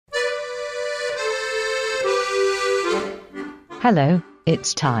Hello,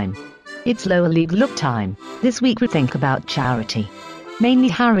 it's time. It's Lower League Look time. This week we think about charity. Mainly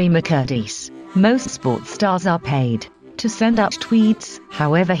Harry McKirdys. Most sports stars are paid to send out tweets.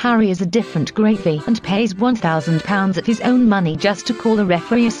 However, Harry is a different gravy and pays £1,000 of his own money just to call a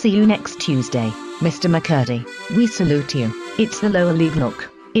referee. See you next Tuesday, Mr. McKirdy. We salute you. It's the Lower League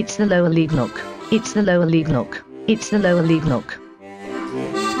Look. It's the Lower League Look. It's the Lower League Look. It's the Lower League Look.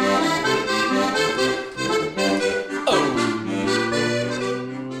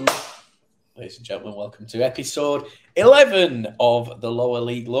 Ladies and gentlemen, welcome to episode 11 of the Lower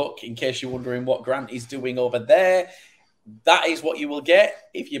League Look. In case you're wondering what Grant is doing over there, that is what you will get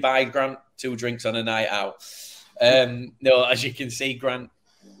if you buy Grant 2 drinks on a night out. No, as you can see, Grant,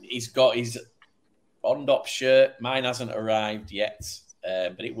 he's got his Fondop shirt. Mine hasn't arrived yet,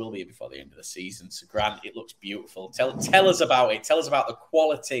 but it will be before the end of the season. So, Grant, it looks beautiful. Tell us about it. Tell us about the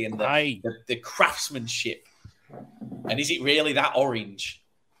quality and the craftsmanship. And is it really that orange?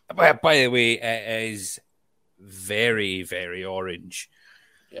 By the way, it is very, very orange.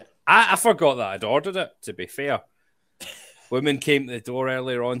 Yeah, I forgot that I'd ordered it, to be fair. Women came to the door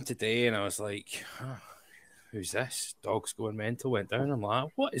earlier on today, and I was like, who's this? Dog's going mental, went down. I'm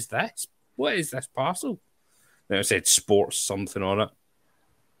like, what is this? What is this parcel? Then it said sports something on it.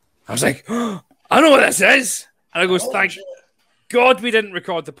 I was like, I know what this is. And I goes, thank God we didn't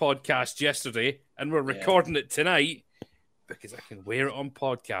record the podcast yesterday, and we're recording it tonight, because I can wear it on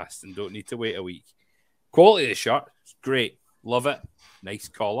podcast and don't need to wait a week. Quality of the shirt, it's great. Love it. Nice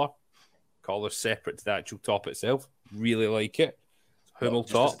collar. Collar's separate to the actual top itself. Really like it. Hummel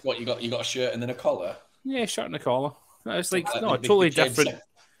top. What, you got a shirt and then a collar? Yeah, shirt and a collar. It's like, totally different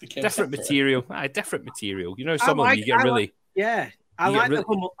material. Different material. You know, some of them you get really... I like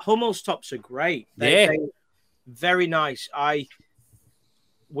the Hummel's tops are great. They're very nice. I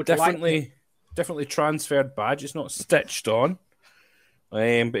would Definitely transferred badge. It's not stitched on, but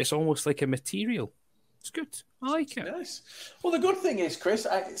it's almost like a material. It's good. I like it. Nice. Well, the good thing is, Chris,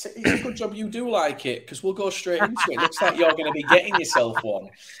 it's a good job you do like it, because we'll go straight into it. Looks like you're going to be getting yourself one.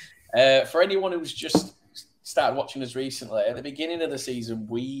 For anyone who's just started watching us recently, at the beginning of the season,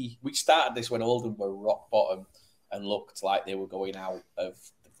 we started this when Oldham were rock bottom and looked like they were going out of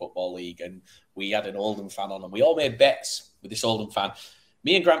the Football League, and we had an Oldham fan on, and we all made bets with this Oldham fan.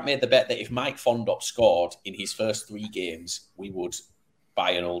 Me and Grant made the bet that if Mike Fondop scored in his first 3 games, we would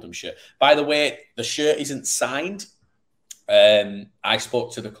buy an Oldham shirt. By the way, the shirt isn't signed. I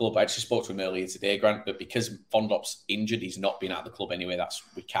spoke to the club. I actually spoke to him earlier today, Grant, but because Fondop's injured, he's not been at the club anyway.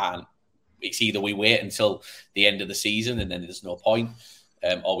 We can't. It's either we wait until the end of the season and then there's no point,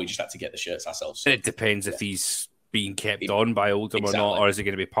 or we just have to get the shirts ourselves. It depends if he's being kept on by Oldham or not, or is he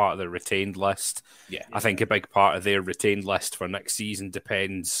going to be part of the retained list? Yeah, I think a big part of their retained list for next season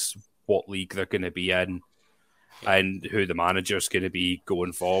depends what league they're going to be in and who the manager's going to be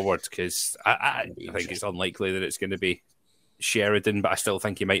going forward, because I think it's unlikely that it's going to be Sheridan, but I still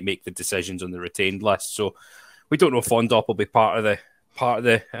think he might make the decisions on the retained list. So we don't know if Fondop will be part of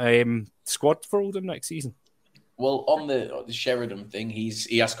the squad for Oldham next season. Well, on the Sheridan thing,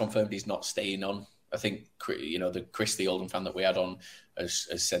 he has confirmed he's not staying on. I think, the Chris, the Oldham fan that we had on, has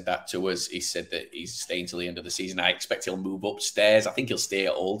said that to us. He said that he's staying till the end of the season. I expect he'll move upstairs. I think he'll stay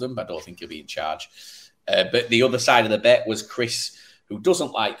at Oldham, but I don't think he'll be in charge. But the other side of the bet was Chris, who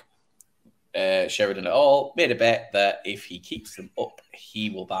doesn't like Sheridan at all, made a bet that if he keeps them up, he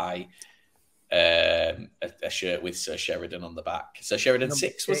will buy a shirt with Sir Sheridan on the back. So Sheridan number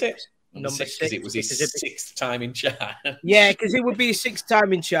 6, was it? Number 6, because it was his 6th time in charge. Yeah, because it would be his 6th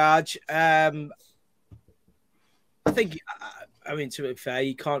time in charge. I think, to be fair,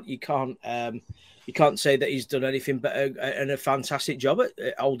 you can't say that he's done anything but a fantastic job at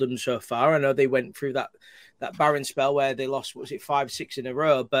Oldham so far. I know they went through that barren spell where they lost, 5-6 in a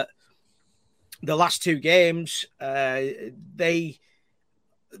row, but the last 2 games, the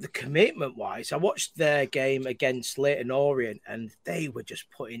commitment wise, I watched their game against Leyton Orient, and they were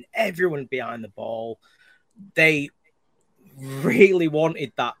just putting everyone behind the ball. They really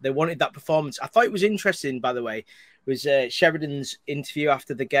wanted that. They wanted that performance. I thought it was interesting, by the way, was Sheridan's interview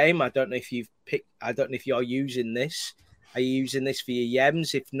after the game. I don't know if you're using this. Are you using this for your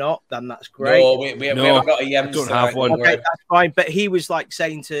Yems? If not, then that's great. No, we haven't got a Yems. I don't have one. Okay, that's fine. But he was like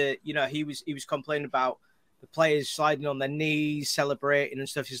saying he was complaining about the players sliding on their knees, celebrating and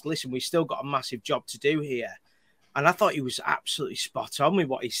stuff. He says, listen, we've still got a massive job to do here. And I thought he was absolutely spot on with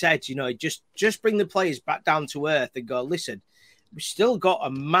what he said. Just bring the players back down to earth and go, listen, we've still got a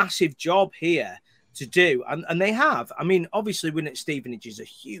massive job here to do. And they have. I mean, obviously winning at Stevenage is a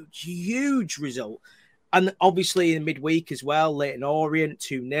huge, huge result. And obviously in midweek as well, Leyton Orient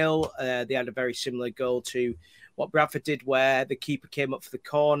 2-0. They had a very similar goal to what Bradford did, where the keeper came up for the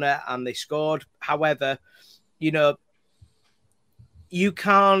corner and they scored. However, you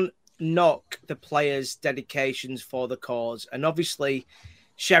can't knock the players' dedications for the cause. And obviously,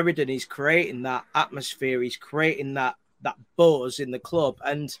 Sheridan is creating that atmosphere. He's creating that buzz in the club,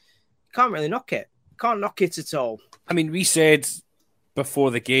 and you can't really knock it. Can't knock it at all. I mean, we said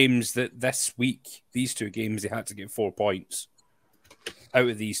before the games that this week, these 2 games, they had to get 4 points out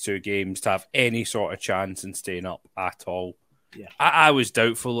of these 2 games to have any sort of chance in staying up at all. Yeah, I was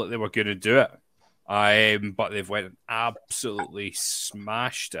doubtful that they were going to do it. But they've went absolutely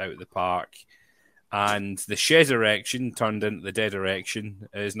smashed out of the park. And the shed erection turned into the dead erection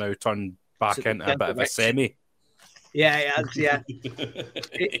is now turned back into a bit of a semi. Yeah, it has, yeah.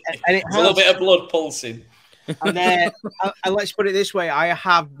 It's a little bit of blood pulsing. And let's put it this way. I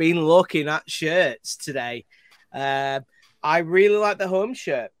have been looking at shirts today. I really like the home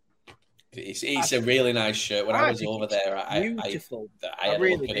shirt. It's a really nice shirt. When I was over there, I had a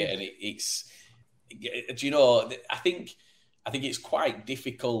look at it, and it's... Do you know? I think it's quite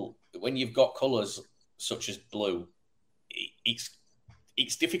difficult when you've got colours such as blue.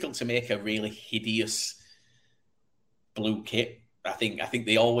 It's difficult to make a really hideous blue kit. I think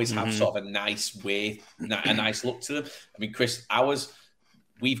they always have sort of a nice way, a nice look to them. I mean, Chris,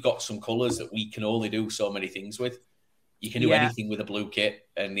 we've got some colours that we can only do so many things with. You can do anything with a blue kit,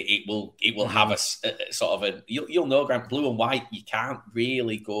 and it will have a sort of a. You'll know, Grant, blue and white. You can't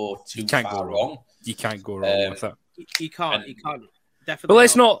really go too far wrong. You can't go wrong with it. You can't. Definitely.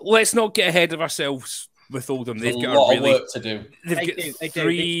 But let's not get ahead of ourselves with Oldham. They've got a lot of work to do. They've got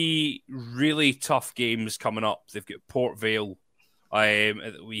 3 really tough games coming up. They've got Port Vale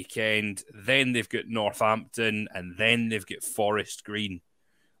at the weekend. Then they've got Northampton, and then they've got Forest Green.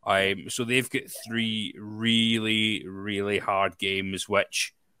 So they've got 3 really, really hard games,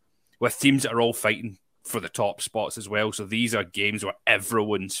 which with teams that are all fighting for the top spots as well. So these are games where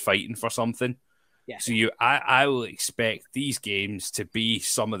everyone's fighting for something. Yeah. So I will expect these games to be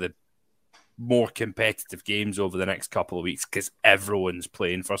some of the more competitive games over the next couple of weeks because everyone's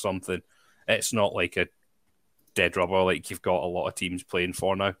playing for something. It's not like a dead rubber like you've got a lot of teams playing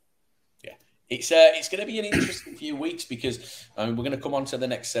for now. Yeah, it's going to be an interesting few weeks because we're going to come on to the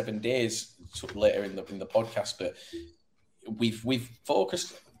next 7 days later in the podcast, but we've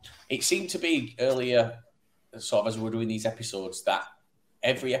focused. It seemed to be earlier, sort of as we were doing these episodes, that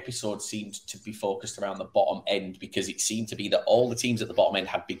every episode seemed to be focused around the bottom end because it seemed to be that all the teams at the bottom end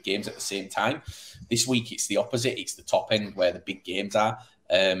had big games at the same time. This week, it's the opposite. It's the top end where the big games are,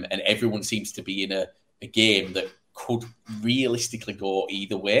 and everyone seems to be in a game that could realistically go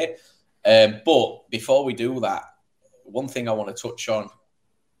either way. But before we do that, one thing I want to touch on,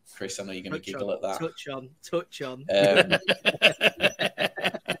 Chris, I know you're going to giggle at that. Touch on. And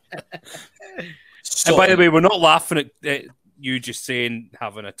by the way, we're not laughing at you just saying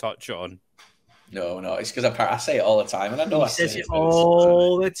having a touch on. No, it's because I say it all the time, and I know he I says it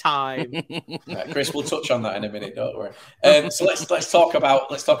all the time. Right, Chris, we'll touch on that in a minute. Don't worry. So let's talk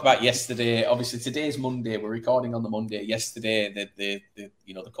about yesterday. Obviously, today's Monday. We're recording on the Monday. Yesterday, the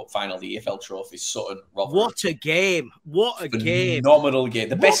cup final, the EFL Trophy, Sutton. Rotherham. What a game! What a game! Phenomenal game.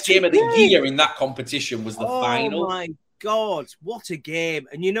 The best game of the year in that competition was the final. Oh my God, what a game.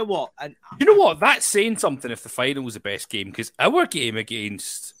 And you know what? That's saying something if the final was the best game, because our game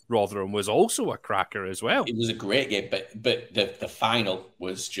against Rotherham was also a cracker as well. It was a great game, but the final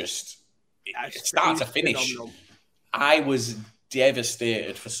was just start to finish. Phenomenal. I was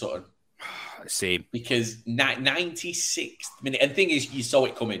devastated for Sutton. Same. Because 96th minute, and the thing is, you saw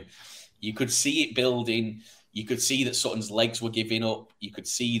it coming. You could see it building. You could see that Sutton's legs were giving up. You could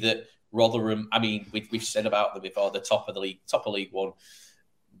see that Rotherham, I mean, we've said about them before, the top of League One,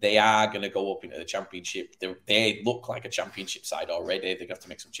 they are going to go up into the Championship. They look like a Championship side already. They're going to have to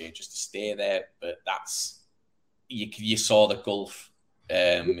make some changes to stay there. But you saw the gulf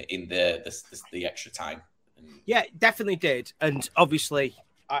in the extra time. Yeah, definitely did. And obviously,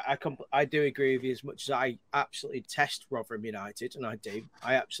 I do agree with you as much as I absolutely detest Rotherham United, and I do.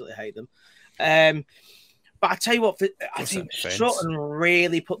 I absolutely hate them. But I tell you what, I think Sutton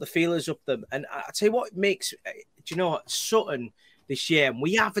really put the feelers up them. And I tell you what makes, do you know what, Sutton this year, and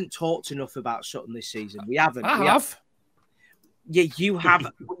we haven't talked enough about Sutton this season. We haven't. I have. Yeah, you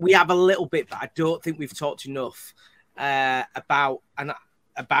have. We have a little bit, but I don't think we've talked enough about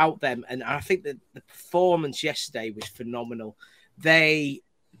them. And I think that the performance yesterday was phenomenal. I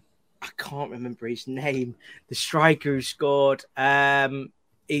can't remember his name. The striker who scored,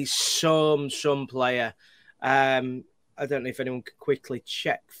 he's some player. I don't know if anyone could quickly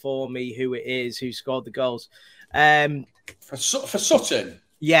check for me who it is who scored the goals. For Sutton?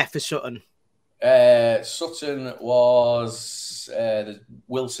 Yeah, for Sutton. Sutton was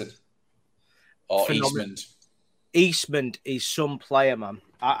Wilson or Eastmond. Eastmond is some player, man.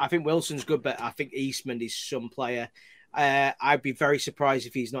 I think Wilson's good, but I think Eastmond is some player. I'd be very surprised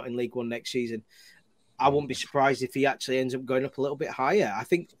if he's not in League One next season. I wouldn't be surprised if he actually ends up going up a little bit higher. I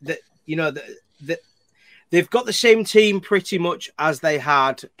think that, you know, that they've got the same team pretty much as they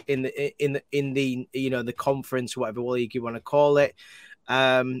had in the you know, the conference, whatever league you want to call it.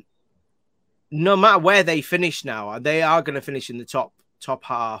 No matter where they finish now, they are going to finish in the top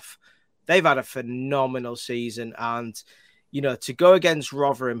half. They've had a phenomenal season, and you know, to go against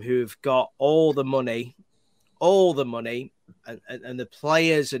Rotherham, who've got all the money, and the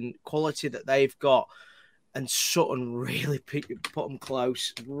players and quality that they've got, and Sutton really put them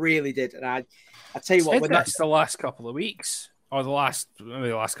close, really did. And I tell you what, when that's the last couple of weeks or the last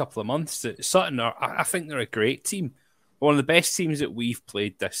couple of months, that Sutton I think they're a great team, one of the best teams that we've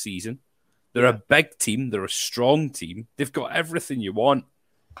played this season. They're a big team, they're a strong team, they've got everything you want,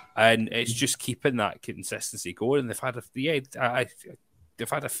 and it's just keeping that consistency going. They've had they've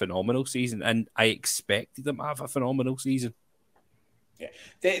had a phenomenal season, and I expected them to have a phenomenal season. Yeah,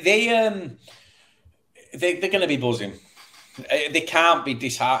 they're going to be buzzing. They can't be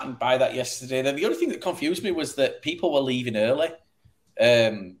disheartened by that yesterday. The only thing that confused me was that people were leaving early.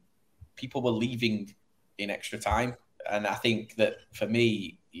 People were leaving in extra time, and I think that for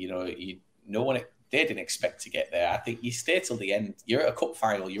me, you know, they didn't expect to get there. I think you stay till the end. You're at a cup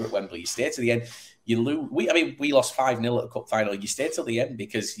final. You're at Wembley. You stay to the end. You lose. We lost 5-0 at the cup final. You stay till the end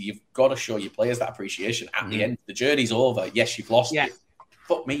because you've got to show your players that appreciation at the end. The journey's over. Yes, you've lost it.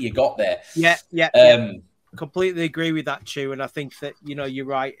 Fuck me, you got there. Yeah. Completely agree with that, Chu. And I think that, you know, you're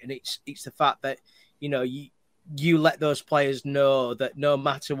right. And it's the fact that, you know, you let those players know that no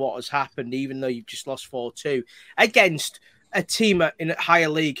matter what has happened, even though you've just lost 4-2 against a team in a higher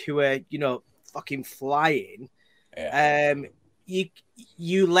league who are, you know, fucking flying,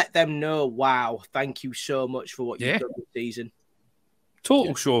 you let them know, wow, thank you so much for what you've done this season.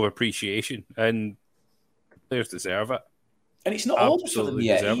 Total show of appreciation, and players deserve it. And it's not over for them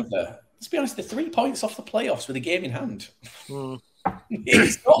yet either. Let's be honest, they're 3 points off the playoffs with a game in hand.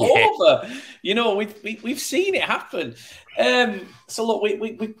 It's not over. You know, we've seen it happen. So look,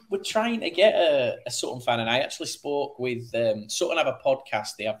 we're trying to get a Sutton fan, and I actually spoke with Sutton have a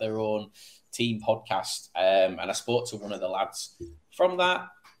podcast. They have their own team podcast, and I spoke to one of the lads from that.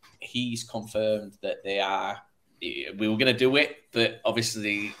 He's confirmed that they are. We were going to do it, but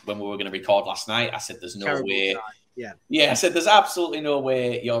obviously when we were going to record last night, I said there's no way. I said there's absolutely no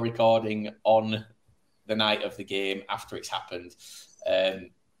way you're recording on the night of the game after it's happened.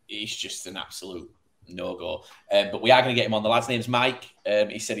 It's just an absolute no-go. But we are going to get him on. The lad's name's Mike.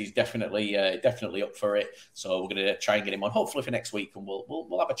 He said he's definitely up for it. So we're going to try and get him on, hopefully for next week, and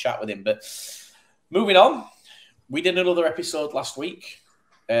we'll have a chat with him. But moving on, we did another episode last week.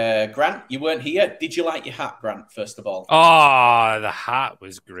 Grant, you weren't here. Did you like your hat, Grant, first of all? Oh, the hat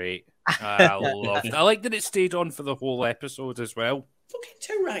was great. I loved it. I like that it stayed on for the whole episode as well. Fucking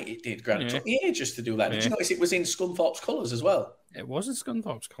too right it did, Grant. It took me ages to do that. Did you notice it was in Scunthorpe's colours as well? It was in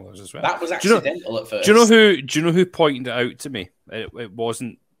Scunthorpe's colours as well. That was accidental at first. Do you know who pointed it out to me? It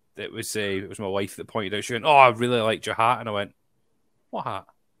wasn't. It was my wife that pointed it out. She went, "Oh, I really liked your hat," and I went, "What hat?"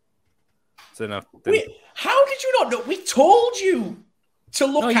 So no. Wait, how did you not know? We told you to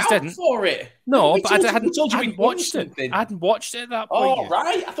look out for it. No, but I hadn't watched it. I hadn't watched it at that point. Oh,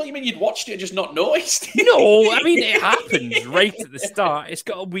 right. I thought you meant you'd watched it and just not noticed. No, I mean, it happens right at the start. It's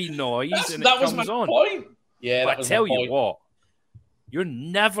got a wee noise and it comes on. Point. Yeah, but I tell you what, you're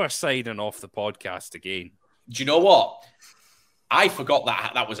never signing off the podcast again. Do you know what? I forgot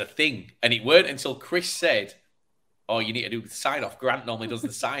that was a thing. And it weren't until Chris said, "Oh, you need to do the sign-off. Grant normally does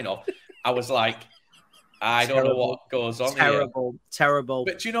the sign-off." I was like, I don't know what goes on here. Terrible.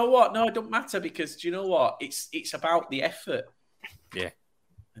 But do you know what? No, it don't matter, because do you know what? It's about the effort. Yeah.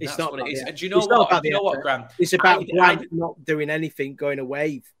 It's not what it is. And do you know what? You know what, Grant? It's about Grant not doing anything, going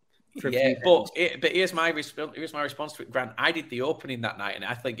away. But here's my response to it, Grant. I did the opening that night, and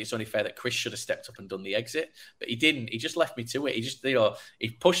I think it's only fair that Chris should have stepped up and done the exit, but he didn't. He just left me to it. He just, he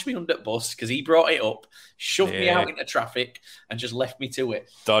pushed me under the bus because he brought it up, shoved me out into traffic, and just left me to it.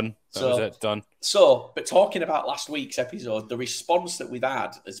 Done. That was it. Done. So, but talking about last week's episode, the response that we've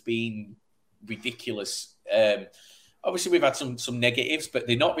had has been ridiculous. Obviously, we've had some negatives, but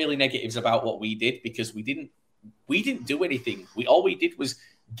they're not really negatives about what we did, because we didn't do anything. All we did was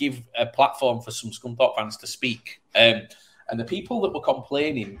give a platform for some Scunthorpe fans to speak. And And the people that were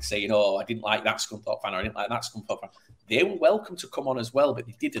complaining, saying, "Oh, I didn't like that Scunthorpe fan, or I didn't like that Scunthorpe fan," they were welcome to come on as well, but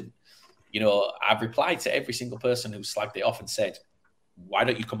they didn't. I've replied to every single person who slagged it off and said, "Why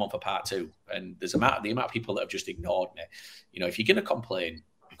don't you come on for part 2?" And there's the amount of people that have just ignored me. If you're going to complain,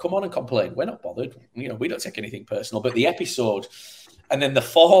 come on and complain. We're not bothered. We don't take anything personal. But the episode and then the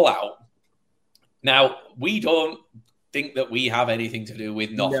fallout. Now, we don't think that we have anything to do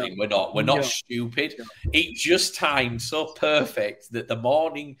with nothing. No. We're not stupid. No. It just timed so perfect that the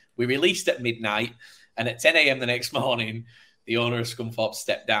morning we released at midnight, and at 10 a.m. the next morning, the owner of Scunthorpe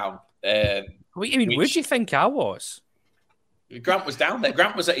stepped down. Where do you think I was? Grant was down there.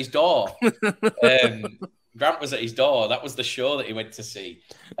 Grant was at his door. Grant was at his door. That was the show that he went to see,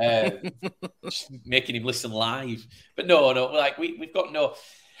 making him listen live. But no, like we've got no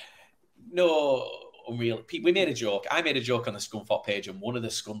unreal. We made a joke. I made a joke on the Scunthorpe page, and one of the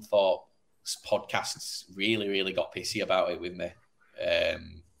Scunthorpe podcasts really, really got pissy about it with me,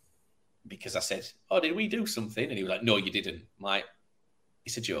 because I said, "Oh, did we do something?" And he was like, "No, you didn't." I'm like,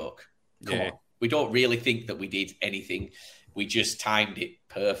 it's a joke. Come on. We don't really think that we did anything. We just timed it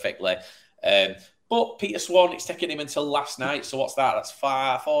perfectly. But Peter Swan, it's taken him until last night. So what's that? That's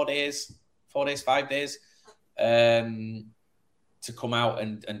 5 days, to come out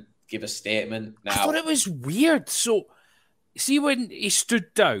and give a statement. Now, I thought it was weird. So, see, when he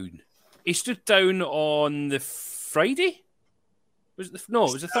stood down on the Friday? It was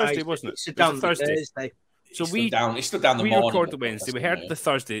a Thursday, wasn't it? It was a Thursday. So he stood down the morning. We recorded Wednesday. We heard the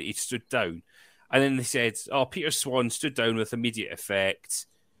Thursday he stood down. And then they said, Peter Swan stood down with immediate effect.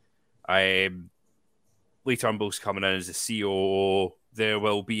 Lee Turnbull's coming in as the COO. There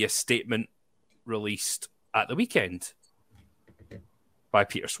will be a statement released at the weekend by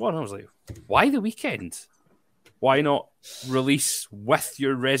Peter Swan. I was like, why the weekend? Why not release with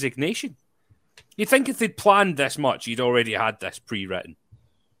your resignation? You'd think if they'd planned this much, you'd already had this pre-written.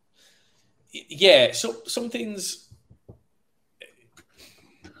 Yeah, so some things...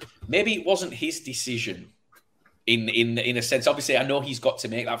 Maybe it wasn't his decision in a sense. Obviously, I know he's got to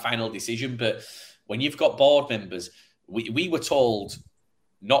make that final decision, but when you've got board members, we were told,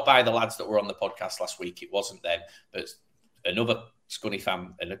 not by the lads that were on the podcast last week, it wasn't them, but another Scunny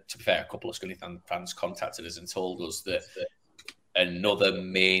fan, and to be fair, a couple of Scunny fans contacted us and told us that another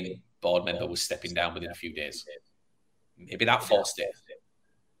main board member was stepping down within a few days. Maybe that forced it.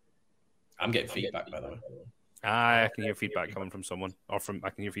 I'm getting feedback, by the way. I can hear feedback coming from someone, I can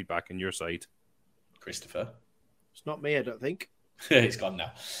hear feedback on your side. Christopher. It's not me, I don't think. It's gone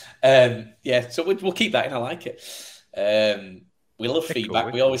now. So we'll keep that in. I like it. We love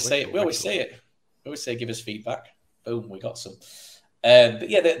feedback. We always say it. We always say, give us feedback. Boom, we got some. But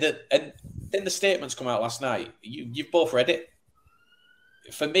yeah, and then the statements come out last night. You've both read it.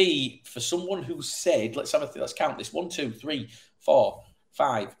 For me, for someone who said, let's count this: 1, 2, 3, 4,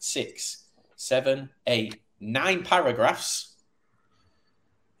 5, 6, 7, 8, 9 paragraphs.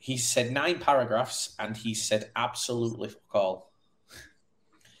 He said 9 paragraphs, and he said absolutely fuck all.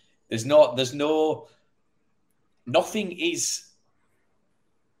 Nothing is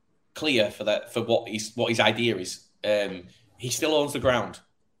clear for what his idea is. He still owns the ground.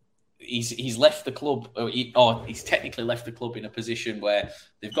 He's left the club, or he's technically left the club in a position where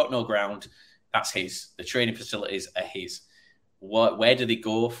they've got no ground. That's his. The training facilities are his. Where do they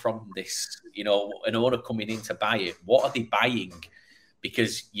go from this? An owner coming in to buy it. What are they buying?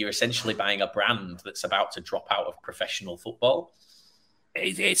 Because you're essentially buying a brand that's about to drop out of professional football.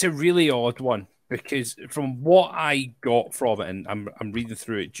 It's a really odd one, because from what I got from it, and I'm reading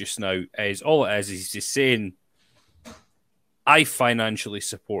through it just now, is all it is he's just saying, I financially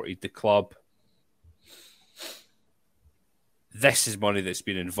supported the club. This is money that's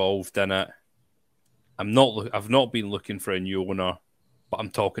been involved in it. I've not been looking for a new owner, but I'm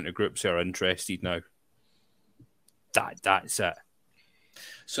talking to groups who are interested now. That's it.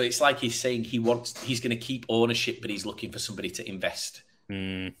 So it's like he's saying he's going to keep ownership, but he's looking for somebody to invest.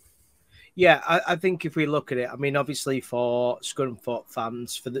 Mm. Yeah, I think if we look at it, I mean, obviously for Scunthorpe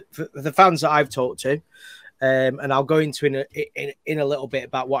fans, for the fans that I've talked to, and I'll go into in a little bit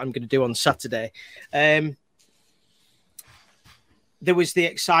about what I'm going to do on Saturday. There was the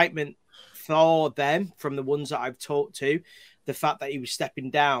excitement for them from the ones that I've talked to, the fact that he was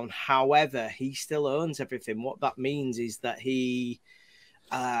stepping down. However, he still owns everything. What that means is that he,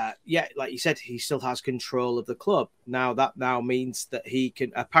 like you said, he still has control of the club. Now, that now means that he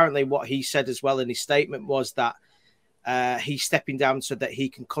can, apparently what he said as well in his statement was that he's stepping down so that he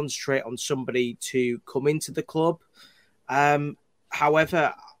can concentrate on somebody to come into the club.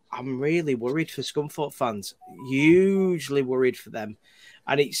 However, I'm really worried for Scunthorpe fans, hugely worried for them.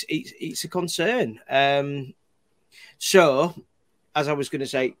 And it's a concern. So, as I was going to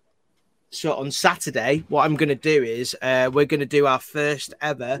say, so on Saturday, what I'm going to do is we're going to do our first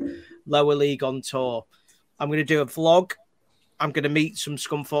ever lower league on tour. I'm going to do a vlog. I'm going to meet some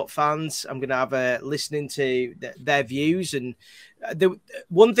Scunthorpe fans. I'm going to have a listening to their views. And the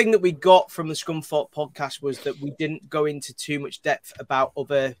one thing that we got from the Scunthorpe podcast was that we didn't go into too much depth about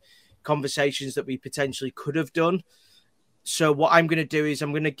other conversations that we potentially could have done. So what I'm going to do is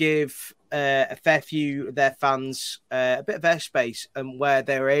I'm going to give a fair few of their fans a bit of airspace and where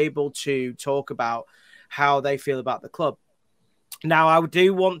they're able to talk about how they feel about the club. Now, I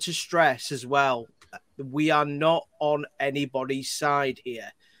do want to stress as well, we are not on anybody's side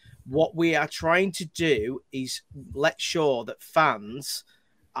here. What we are trying to do is let sure that fans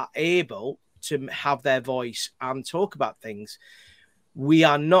are able to have their voice and talk about things. We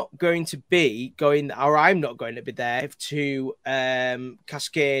are not going to be going, or I'm not going to be there to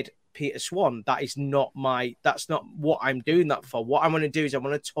cascade Peter Swan. That's not what I'm doing that for. What I'm going to do is I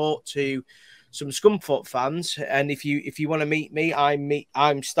want to talk to some Scunthorpe fans. And if you want to meet me,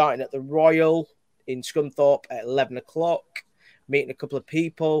 I'm starting at the Royal in Scunthorpe at 11 o'clock, meeting a couple of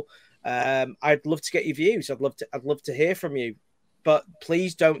people. I'd love to get your views. I'd love to hear from you. But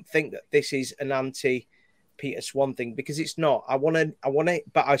please don't think that this is an anti Peter Swan thing, because it's not. I want to,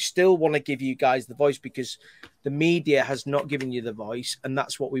 but I still want to give you guys the voice because the media has not given you the voice, and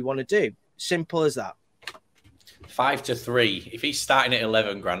that's what we want to do. Simple as that. 5-3. If he's starting at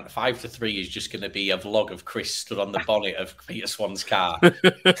 11, Grant, 5-3 is just going to be a vlog of Chris stood on the bonnet of Peter Swan's car.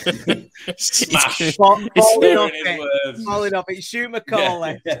 Smash. Falling off it. Shoot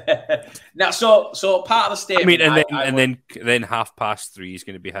McCall. Yeah. Now, so part of the statement. I mean, then 3:30 is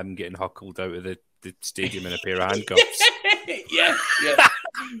going to be him getting huckled out of the stadium in a pair of handcuffs. yeah.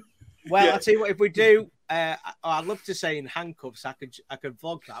 Well, I'll tell you what, if we do, I'd love to say in handcuffs, I could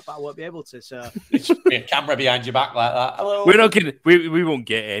vlog that, but I won't be able to. So a camera behind your back like that. Hello. We're not going. We won't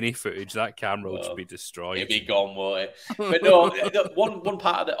get any footage. That camera will just be destroyed. It'll be gone, won't it? But no, one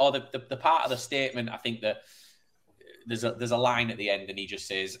part of the part of the statement, I think that there's a line at the end, and he just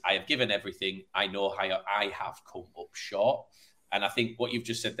says, "I have given everything. I know how I have come up short." And I think what you've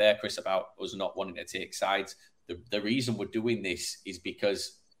just said there, Chris, about us not wanting to take sides, the reason we're doing this is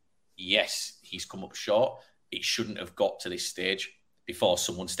because, yes, he's come up short. It shouldn't have got to this stage before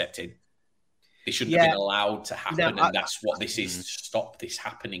someone stepped in. They shouldn't have been allowed to happen, and that's what this is, to stop this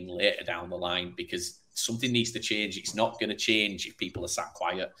happening later down the line, because something needs to change. It's not going to change if people are sat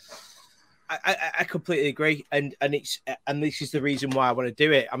quiet. I completely agree, and this is the reason why I want to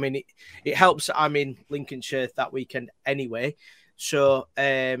do it. I mean, it helps that I'm in Lincolnshire that weekend anyway. So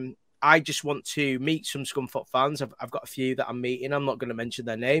I just want to meet some Scunthorpe fans. I've got a few that I'm meeting. I'm not going to mention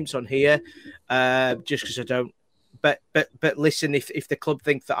their names on here, just because I don't. But listen, if the club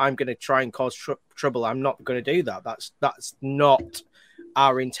think that I'm going to try and cause trouble, I'm not going to do that. That's not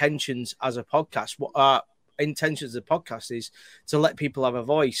our intentions as a podcast. What our intentions as a podcast is to let people have a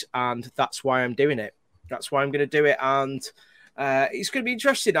voice, and that's why I'm doing it. That's why I'm going to do it, and it's going to be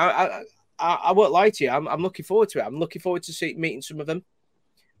interesting. I won't lie to you. I'm looking forward to it. I'm looking forward to meeting some of them,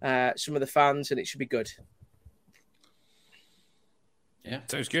 some of the fans, and it should be good. Yeah,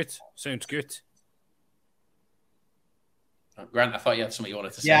 sounds good. Grant, I thought you had something you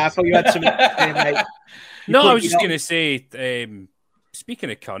wanted to say. Yeah, I thought you had something to say, mate. No, I was just going to say, speaking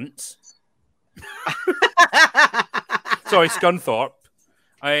of cunts, sorry, Scunthorpe.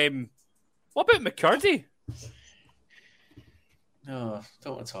 What about McKirdy? No,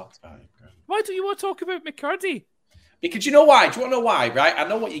 don't want to talk about it, Grant. Why do you want to talk about McKirdy? Because you know why? Do you want to know why? Right? I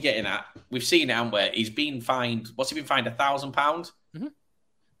know what you're getting at. We've seen it, haven't we? He's been fined. What's he been fined? £1,000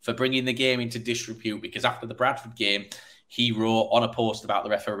 for bringing the game into disrepute. Because after the Bradford game, he wrote on a post about the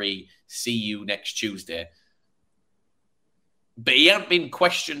referee, "See you next Tuesday." But he hadn't been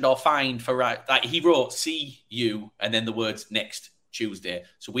questioned or fined for like he wrote "see you" and then the words "next Tuesday."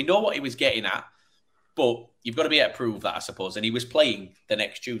 So we know what he was getting at, but you've got to be able to prove that, I suppose. And he was playing the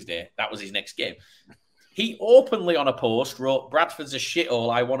next Tuesday. That was his next game. He openly on a post wrote, "Bradford's a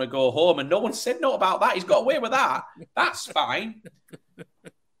shithole. I want to go home," and no one said no about that. He's got away with that. That's fine.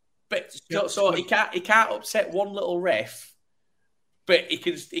 But so he can't upset one little ref. But he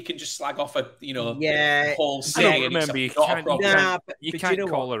can just slag off a whole city. I don't remember. You can't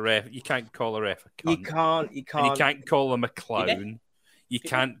call a ref. You can't call a ref a cunt. You can't. And you can't call him a clown. You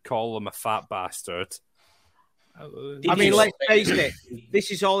can't call him a fat bastard. I mean, let's face it. This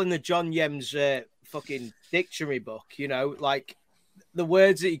is all in the John Yem's fucking dictionary book. You know, like the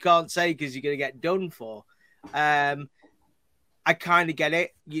words that you can't say because you're going to get done for. I kind of get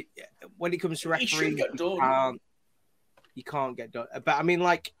it. When it comes to refereeing, you can't get done. But I mean,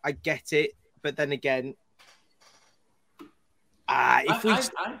 like, I get it. But then again,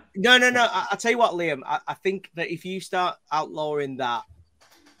 No. I'll tell you what, Liam. I think that if you start outlawing that,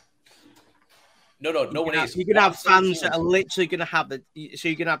 no one is. You're gonna have fans that are literally gonna have so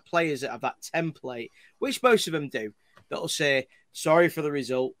you're gonna have players that have that template, which most of them do. That'll say, "Sorry for the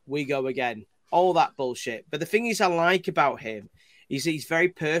result. We go again." All that bullshit. But the thing I like about him is he's very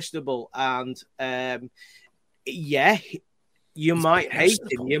personable, and you might hate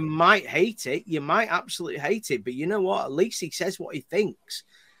him. You might hate it. You might absolutely hate it. But you know what? At least he says what he thinks.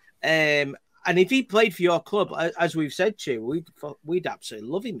 And if he played for your club, as we've said to you, we'd absolutely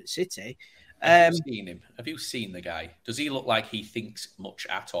love him at City. Have you seen him? Have you seen the guy? Does he look like he thinks much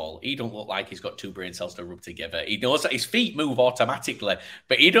at all? He don't look like he's got two brain cells to rub together. He knows that his feet move automatically,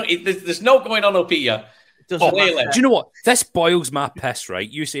 but there's no going on up here. Do you know what? This boils my piss, right?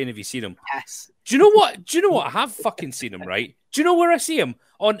 You saying, have you seen him? Yes. Do you know what? I have fucking seen him, right? Do you know where I see him?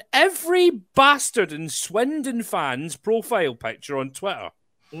 On every bastard and Swindon fan's profile picture on Twitter.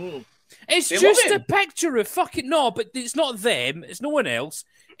 Mm. It's just a picture of fucking... No, but it's not them. It's no one else.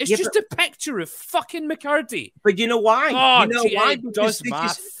 It's just a picture of fucking McKirdy. But you know why? Oh, you know why? Does my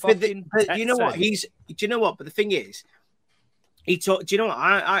fucking but you know what? Do you know what? But the thing is, do you know what?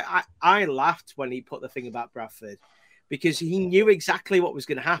 I laughed when he put the thing about Bradford because he knew exactly what was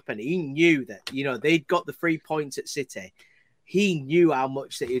going to happen. He knew that, they'd got the 3 points at City. He knew how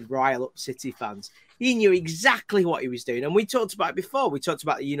much that he'd rile up City fans. He knew exactly what he was doing. And we talked about it before. We talked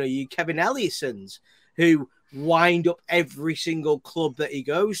about, you Kevin Elliotons who wind up every single club that he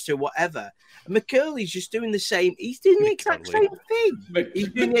goes to, whatever. And McKirdys just doing the same. He's doing the exact same thing. He's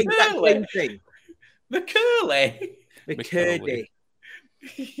doing the exact same thing. McKirdy.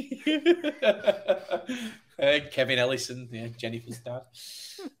 Kevin Ellison, Jennifer's dad.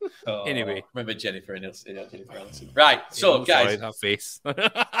 Oh, anyway, remember Jennifer Ellison. Right, so guys, sorry, that face.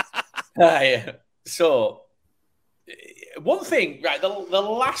 So one thing, right? The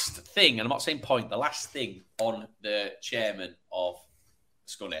last thing, and I'm not saying point. The last thing on the chairman of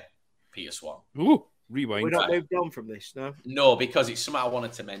Scunny, Peter Swan. Ooh, rewind. We're not moved on from this, no. No, because it's something I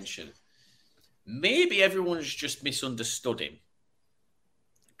wanted to mention. Maybe everyone's just misunderstood him.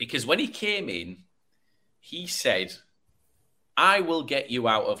 Because when he came in, he said, I will get you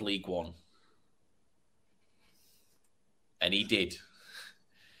out of League One. And he did.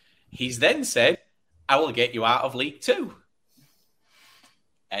 He's then said, I will get you out of League Two.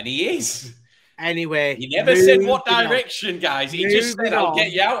 And he is. Anyway. He never said what direction, guys. He just said, I'll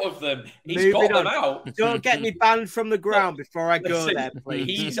get you out of them. He's got them out. Don't get me banned from the ground before I go there, please.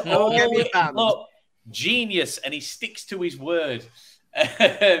 He's all genius, and he sticks to his word.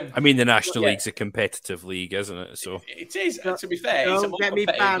 I mean, the National League's a competitive league, isn't it? So it is. To be fair, it's a more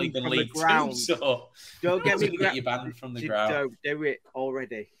competitive league than League Two. So don't get me banned from the ground. Don't do it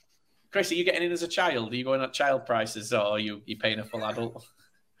already. Chris, are you getting in as a child? Are you going at child prices, or are you paying a full adult?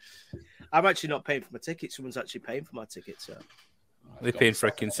 I'm actually not paying for my ticket. Someone's actually paying for my ticket, so. They're paying for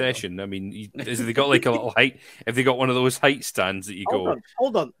a concession. I mean, have they got like a little height? Have they got one of those height stands that you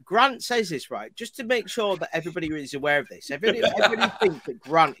Hold on. Grant says this, right? Just to make sure that everybody is aware of this. Everybody thinks that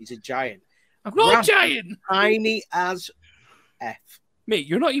Grant is a giant. I'm not a giant. Tiny as F. Mate,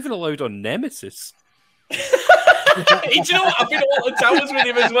 you're not even allowed on Nemesis. Do you know what? I've been to Walton Towers with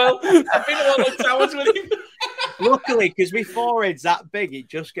him as well. I've been to Walton Towers with him. Luckily, because my forehead's that big, it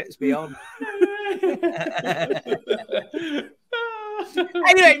just gets me on.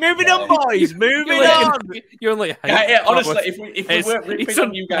 Anyway, moving on, boys. Moving on. You're like, honestly, if we weren't ripping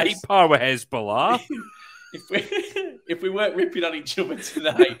on you guys, power with Hezbollah. if we weren't ripping on each other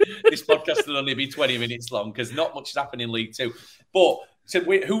tonight, this podcast would only be 20 minutes long because not much has happened in League Two. But so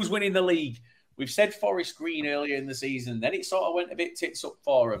who's winning the league? We've said Forest Green earlier in the season. Then it sort of went a bit tits up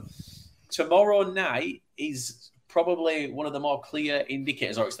for them. Tomorrow night is probably one of the more clear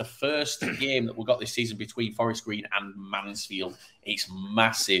indicators, or it's the first game that we've got this season between Forest Green and Mansfield. It's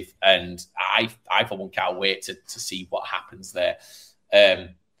massive, and I for one can't wait to see what happens there.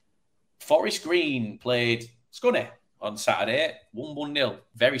 Forest Green played Scunny on Saturday, 1-1-0.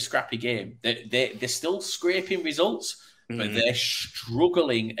 Very scrappy game. They're still scraping results, but they're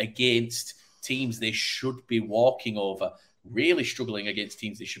struggling against teams they should be walking over. Really struggling against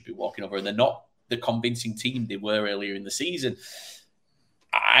teams they should be walking over, and they're not the convincing team they were earlier in the season.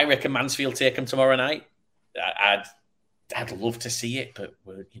 I reckon Mansfield take them tomorrow night. I'd love to see it, but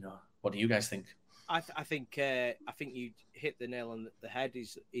what do you guys think? I think you hit the nail on the head.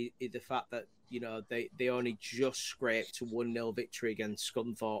 Is the fact that they only just scraped a 1-0 victory against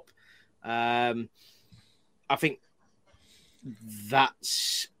Scunthorpe. I think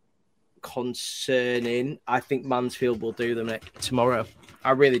that's concerning. I think Mansfield will do them tomorrow.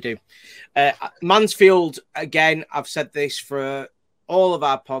 I really do. Mansfield, again, I've said this for all of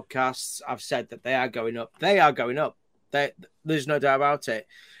our podcasts. I've said that they are going up. They are going up. There's no doubt about it.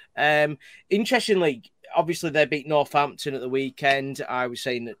 Interestingly, obviously they beat Northampton at the weekend. I was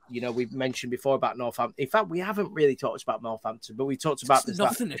saying that, we've mentioned before about Northampton. In fact, we haven't really talked about Northampton, but we talked about there's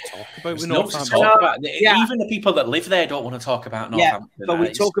nothing to talk about with Northampton. Even the people that live there don't want to talk about Northampton. Yeah, but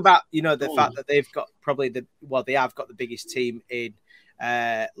we talk about, the fact that they've got they have got the biggest team in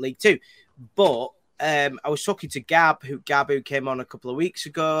League Two. But I was talking to Gab, who came on a couple of weeks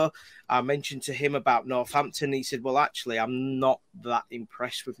ago. I mentioned to him about Northampton. He said, well, actually, I'm not that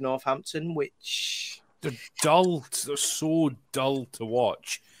impressed with Northampton, which... They're dull. They're so dull to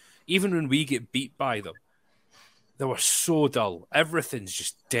watch. Even when we get beat by them, they were so dull. Everything's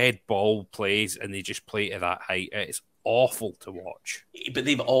just dead ball plays, and they just play to that height. It's awful to watch. But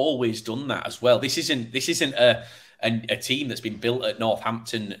they've always done that as well. This isn't a team that's been built at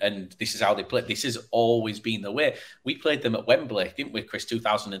Northampton, and this is how they play. This has always been the way. We played them at Wembley, didn't we, Chris?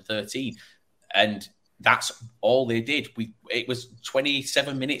 2013, and that's all they did. It was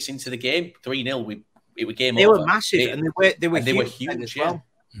 27 minutes into the game, 3-0. It was game over. They were massive, and they were huge as well.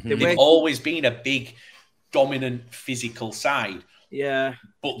 Mm-hmm. They've always been a big, dominant, physical side. Yeah,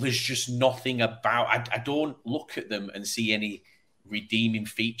 but there's just nothing about. I don't look at them and see any redeeming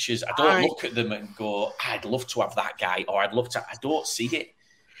features. I don't look at them and go, I'd love to have that guy, or I'd love to. I don't see it.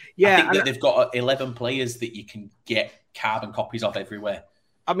 Yeah, I think that they've got 11 players that you can get carbon copies of everywhere.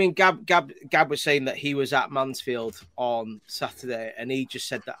 I mean, Gab was saying that he was at Mansfield on Saturday, and he just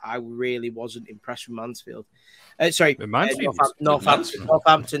said that I really wasn't impressed with Mansfield.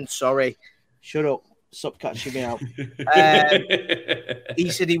 Northampton. Sorry, shut up. Stop catching me out. He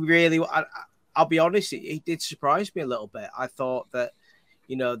said he really. I'll be honest, he did surprise me a little bit. I thought that,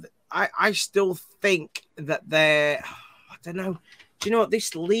 I still think that they're. I don't know. Do you know what,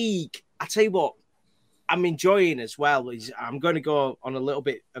 this league? I tell you what, I'm enjoying as well. I'm going to go on a little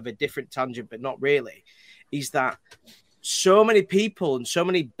bit of a different tangent, but not really. Is that so many people and so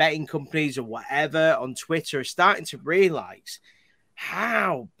many betting companies or whatever on Twitter are starting to realise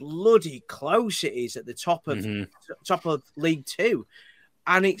how bloody close it is at the top of League Two.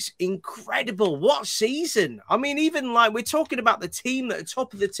 And it's incredible. What season? I mean, even like we're talking about the team that are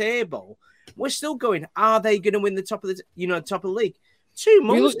top of the table. We're still going, are they going to win the top of the top of the league? 2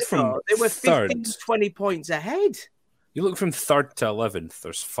 months ago, they were 15, 20 points ahead. You look from 3rd to 11th,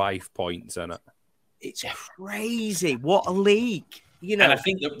 there's 5 points in it. It's crazy. What a league. And I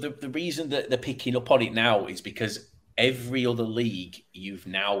think the reason that they're picking up on it now is because every other league, you've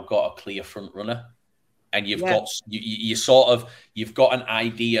now got a clear front runner. And you've got you've got an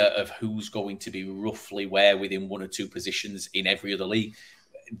idea of who's going to be roughly where within 1 or 2 positions in every other league.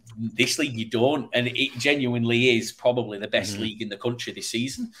 This league you don't, and it genuinely is probably the best league in the country this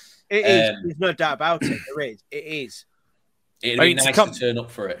season. It is. There's no doubt about it. There is. It is. It'd be nice to turn up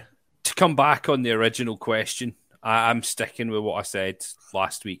for it. To come back on the original question, I'm sticking with what I said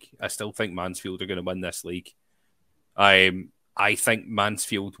last week. I still think Mansfield are going to win this league. I think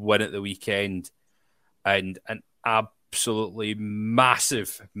Mansfield win at the weekend. And an absolutely massive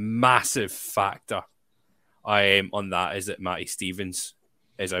factor on that is that Matty Stevens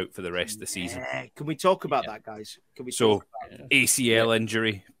is out for the rest of the season. Can we talk about that, guys? ACL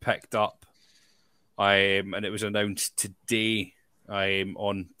injury picked up, and it was announced today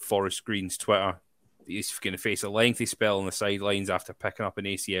on Forest Green's Twitter. He's going to face a lengthy spell on the sidelines after picking up an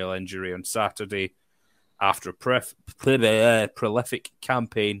ACL injury on Saturday after a prolific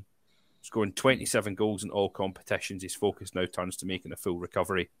campaign. Scoring 27 goals in all competitions, his focus now turns to making a full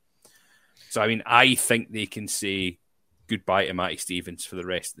recovery. So, I think they can say goodbye to Matty Stevens for the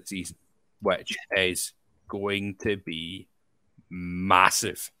rest of the season, which is going to be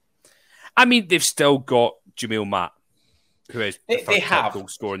massive. They've still got Jamil Matt, who is the third goal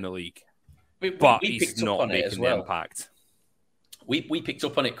scorer in the league, but he's not making the impact. We picked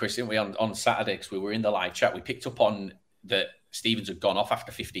up on it, Chris, didn't we, on Saturday, because we were in the live chat. We picked up on that Stevens had gone off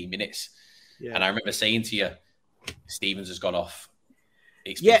after 15 minutes. Yeah. And I remember saying to you, Stevens has gone off.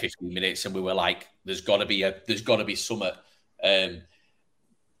 It's been 15 minutes, and we were like, there's got to be something.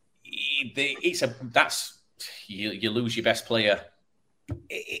 You lose your best player.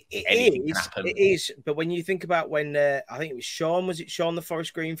 It is. But when you think about when I think it was Sean, the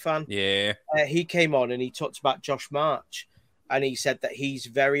Forest Green fan? Yeah. He came on and he talked about Josh March, and he said that he's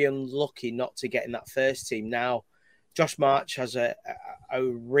very unlucky not to get in that first team. Now, Josh March has a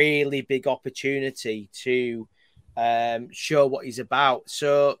really big opportunity to show what he's about.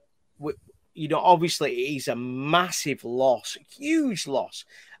 So, obviously, he's a massive loss, huge loss.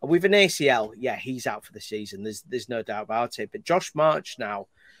 And with an ACL, yeah, he's out for the season. There's no doubt about it. But Josh March now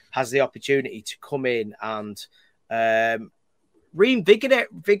has the opportunity to come in and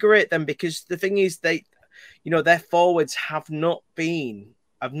reinvigorate them, because the thing is, their forwards have not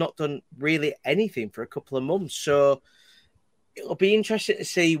done really anything for a couple of months. So it'll be interesting to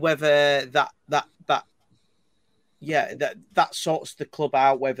see whether that sorts the club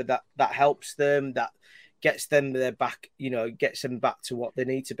out, whether that helps them, that gets them their back, gets them back to what they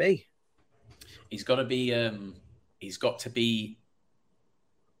need to be. He's got to be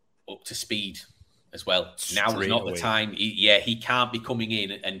up to speed as well. Now is not the time. He can't be coming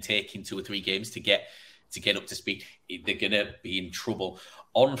in and taking 2 or 3 games to get up to speed. They're going to be in trouble.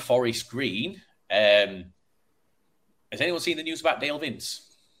 On Forest Green, has anyone seen the news about Dale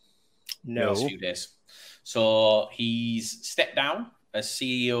Vince? No. Last few days. So he's stepped down as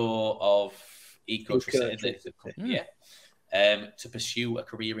CEO of Eco to pursue a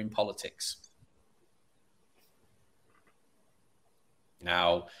career in politics.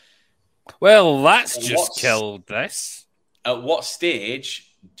 Now, well, that's just killed this. At what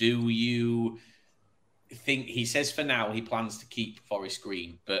stage do you think? He says for now he plans to keep Forest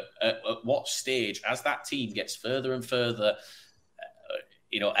Green, but at what stage, as that team gets further and further,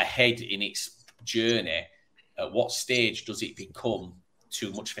 ahead in its journey, at what stage does it become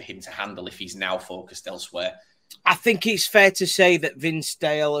too much for him to handle if he's now focused elsewhere? I think it's fair to say that Vince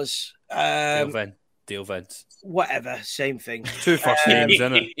Dale has Dale Vince. Whatever, same thing. 2 first names,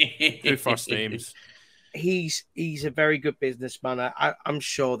 isn't it? 2 first names. He's a very good businessman. I'm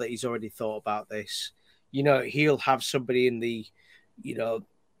sure that he's already thought about this. He'll have somebody in the,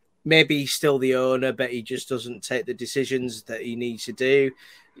 maybe he's still the owner, but he just doesn't take the decisions that he needs to do.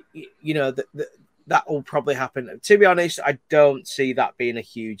 That will probably happen. To be honest, I don't see that being a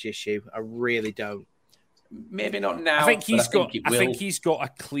huge issue. I really don't. Maybe not now. I think he's got a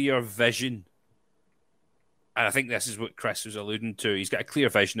clear vision. And I think this is what Chris was alluding to. He's got a clear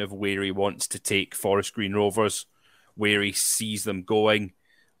vision of where he wants to take Forest Green Rovers, where he sees them going.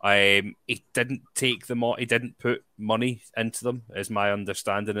 He didn't take them on. He didn't put money into them, is my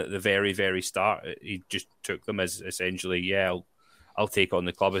understanding at the very, very start. He just took them as essentially, I'll take on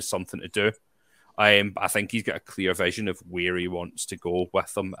the club as something to do. I think he's got a clear vision of where he wants to go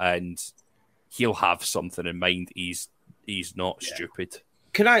with them, and he'll have something in mind. He's not stupid.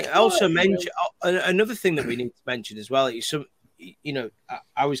 Can I also mention another thing that we need to mention as well? Is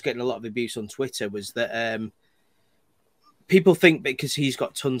I was getting a lot of abuse on Twitter, was that people think because he's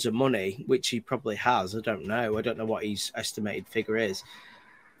got tons of money, which he probably has, I don't know what his estimated figure is,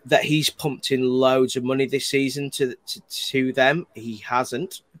 that he's pumped in loads of money this season to them. He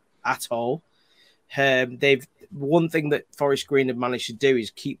hasn't at all. One thing that Forest Green have managed to do is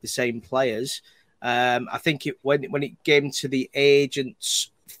keep the same players. I think when it came to the agents'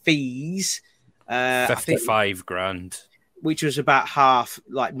 fees, 55 grand, which was about half,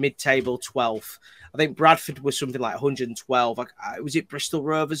 like mid-table 12th. I think Bradford was something like 112. Was it Bristol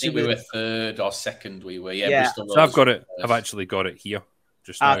Rovers? I think we were third or second. We were, Bristol Rovers. So I've got it. I've actually got it here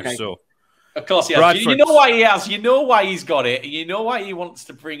just now. Okay. So. Of course he has. Bradford. You know why he has. You know why he's got it. You know why he wants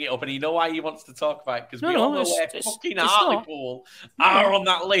to bring it up, and you know why he wants to talk about it, because we all know where fucking Hartlepool are on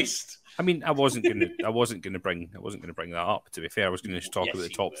that list. I mean, I wasn't gonna bring that up. To be fair, I was going to talk about the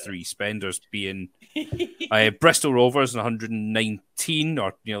top 3 spenders being Bristol Rovers 119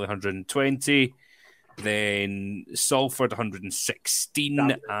 or nearly 120, then Salford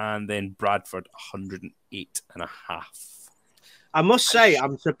 116, and then Bradford 108.5. I must say,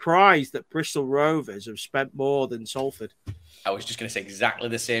 I'm surprised that Bristol Rovers have spent more than Salford. I was just going to say exactly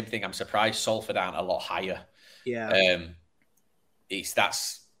the same thing. I'm surprised Salford aren't a lot higher. Yeah. I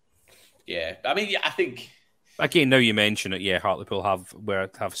mean, I think again, now you mention it, Hartlepool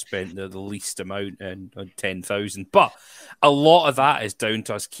have spent the least amount on 10,000, but a lot of that is down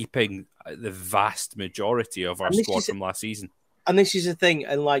to us keeping the vast majority of our squad from last season. And this is the thing,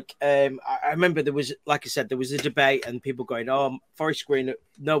 and I remember there was, like I said, there was a debate and people going, "Oh, Forest Green,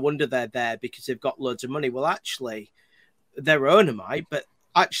 no wonder they're there because they've got loads of money." Well, actually, their owner might, but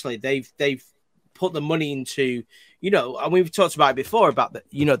actually they've put the money into, and we've talked about it before about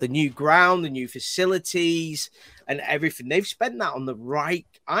the new ground, the new facilities, and everything. They've spent that on the right.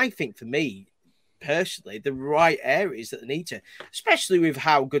 I think for me personally, the right areas that they need to, especially with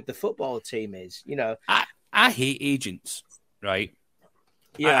how good the football team is. I hate agents. Right.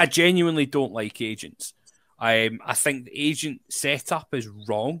 Yeah. I genuinely don't like agents. I think the agent setup is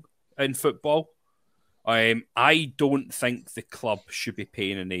wrong in football. I don't think the club should be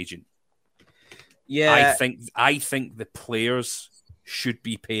paying an agent. Yeah. I think the players should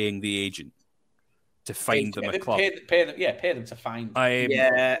be paying the agent. to find them a club. Pay them to find.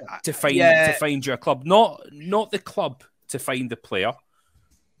 To find your club, not the club to find the player.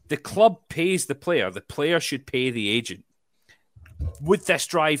 The club pays the player. The player should pay the agent. Would this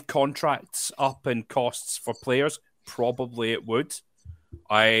drive contracts up and costs for players? Probably it would.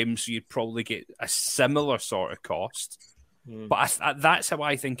 So you'd probably get a similar sort of cost. But that's how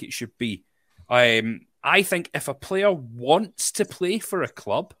I think it should be. I think if a player wants to play for a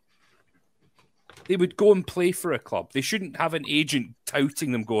club, they would go and play for a club. They shouldn't have an agent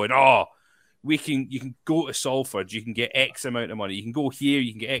touting them going, you can go to Salford, you can get X amount of money. You can go here,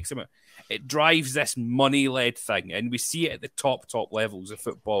 you can get X amount. It drives this money-led thing, and we see it at the top levels of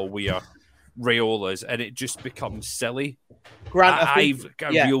football where Raiola's, and it just becomes silly. Grant, I've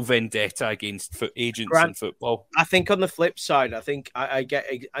got a real vendetta against agents in football. I think on the flip side, I think I get,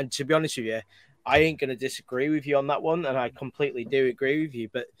 and to be honest with you, I ain't going to disagree with you on that one, and I completely do agree with you.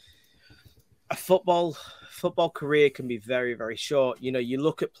 But a football career can be very, very short. You know, you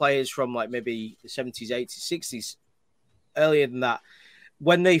look at players from like maybe the 70s, 80s, 60s, earlier than that.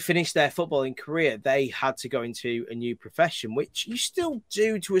 When they finished their footballing career, they had to go into a new profession, which you still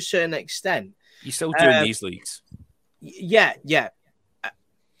do to a certain extent. You still do in these leagues. Yeah.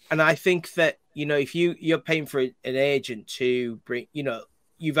 And I think that, you know, if you're paying for an agent to bring, you know,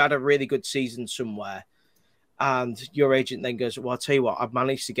 you've had a really good season somewhere, and your agent then goes, well, I'll tell you what, I've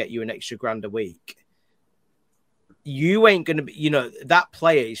managed to get you an extra $1,000 a week. You ain't going to be, you know, that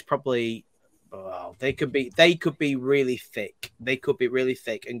player is probably, they could be really thick. They could be really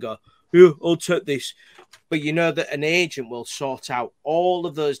thick and go, yeah, I'll take this. But you know that an agent will sort out all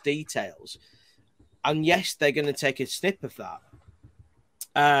of those details. And yes, they're going to take a snip of that.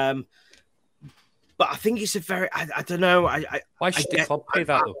 But I think it's a very, I don't know. Why should the club pay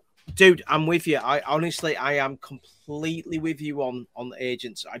that though? Dude, I'm with you. I am completely with you on the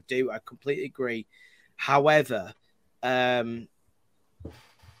agents. I completely agree. However, there's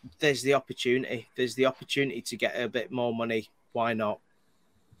the opportunity. There's the opportunity to get a bit more money. Why not?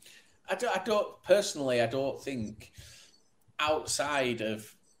 I don't think outside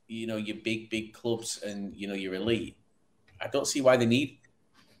of, you know, your big clubs and, you know, your elite, I don't see why they need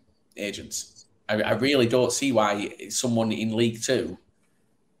agents. I really don't see why someone in League Two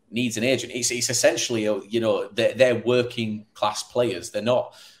needs an agent. It's essentially, you know, they're working class players. They're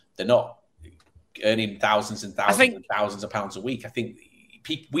not earning thousands and thousands of pounds a week. I think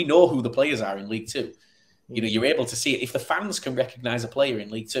we know who the players are in League Two. You know, you're able to see it. If the fans can recognise a player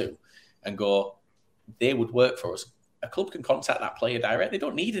in League Two and go, they would work for us, a club can contact that player directly. They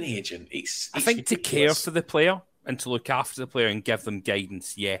don't need an agent. I think ridiculous. To care for the player and to look after the player and give them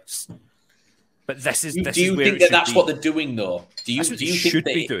guidance, yes. But this is. Do you think that's what they're doing, though? Do you should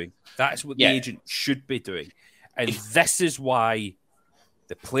be doing? That's what the agent should be doing, and this is why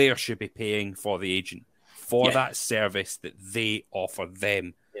the player should be paying for the agent for that service that they offer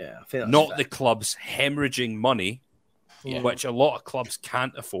them. Yeah, I think that's not fair. The clubs hemorrhaging money, which a lot of clubs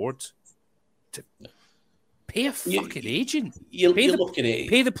can't afford to pay a fucking agent. You look at it.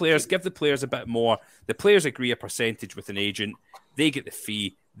 Pay the players, give the players a bit more. The players agree a percentage with an agent. They get the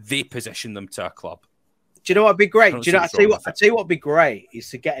fee. They position them to a club. Do you know what'd be great? I tell you what'd be great is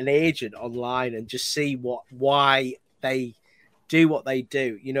to get an agent online and just see why they do what they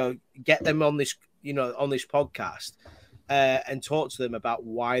do. You know, get them on this, you know, on this podcast, and talk to them about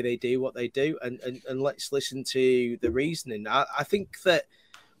why they do what they do, and let's listen to the reasoning. I think that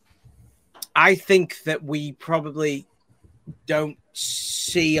we probably don't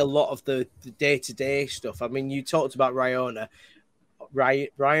see a lot of the day-to-day stuff. I mean, you talked about Raiola.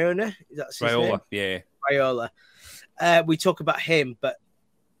 Is that his name? Yeah. Raiola. We talk about him, but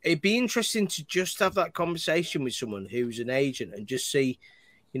it'd be interesting to just have that conversation with someone who's an agent and just see,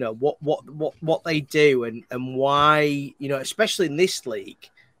 you know, what they do and why, you know, especially in this league,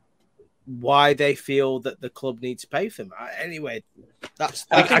 why they feel that the club needs to pay for them. Anyway,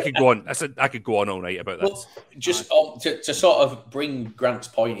 I could go on. I could go on all night about that. Well, just to sort of bring Grant's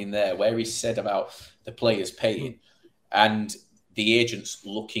point in there, where he said about the players paying and the agents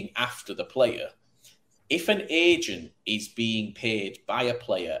looking after the player. If an agent is being paid by a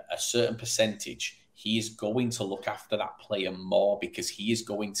player a certain percentage, he is going to look after that player more because he is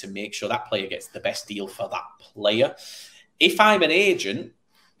going to make sure that player gets the best deal for that player. If I'm an agent,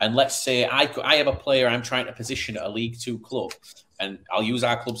 and let's say I have a player I'm trying to position at a League Two club, and I'll use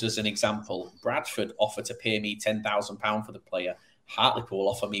our clubs as an example. Bradford offer to pay me £10,000 for the player. Hartlepool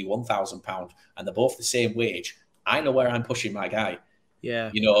offer me £1,000, and they're both the same wage. I know where I'm pushing my guy.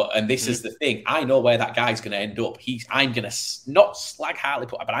 Yeah. You know, and this is the thing. I know where that guy's going to end up. I'm going to not slag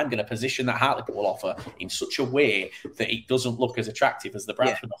Hartlepool, but I'm going to position that Hartlepool offer in such a way that it doesn't look as attractive as the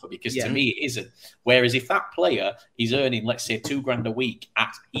Bradford offer, because to me it isn't. Whereas if that player is earning, let's say, $2,000 a week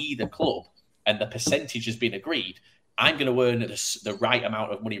at either club, and the percentage has been agreed, I'm going to earn the right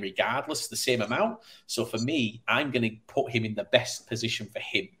amount of money regardless, the same amount. So for me, I'm going to put him in the best position for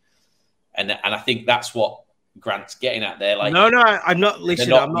him, and I think that's what Grant's getting at there. Like, no, I'm not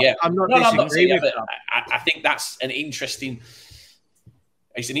listening. I'm not disagreeing with that. I think that's an interesting.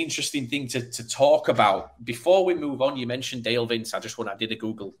 It's an interesting thing to talk about. Before we move on, you mentioned Dale Vince. I did a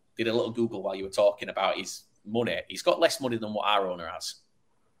little Google while you were talking about his money. He's got less money than what our owner has.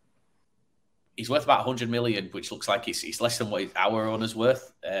 He's worth about 100 million, which looks like it's less than what our owner's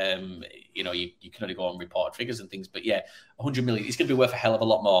worth. You know, you can only go on reported figures and things, but yeah, 100 million. He's going to be worth a hell of a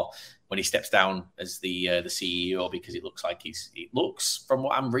lot more when he steps down as the CEO, because it looks like from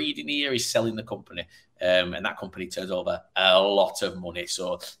what I'm reading here, he's selling the company, and that company turns over a lot of money.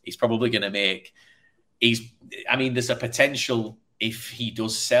 So he's probably going to make. There's a potential if he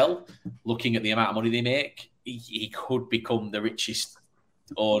does sell. Looking at the amount of money they make, he could become the richest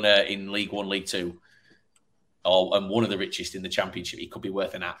owner in League One, League Two, and one of the richest in the Championship. He could be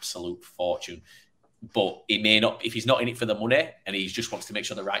worth an absolute fortune, but he may not. If he's not in it for the money and he just wants to make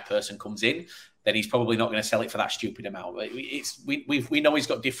sure the right person comes in, then he's probably not going to sell it for that stupid amount. We know he's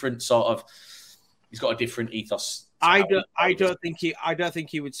got different he's got a different ethos. I don't think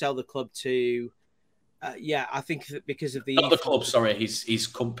he would sell the club to. I think that because of not the club. Sorry, his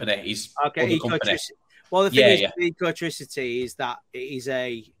company. He's okay. company. Well, the thing is, the ecotricity is that it is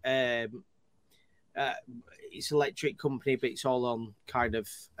it's an electric company, but it's all on kind of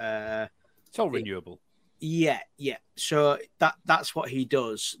it's all renewable. Yeah. So that's what he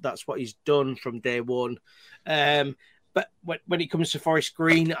does. That's what he's done from day one. But when it comes to Forest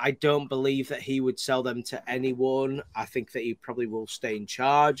Green, I don't believe that he would sell them to anyone. I think that he probably will stay in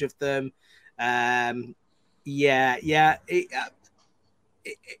charge of them. It's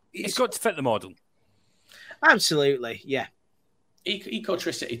got to fit the model. Absolutely, yeah.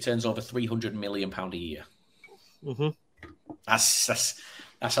 Ecotricity turns over £300 million a year. Mm-hmm. That's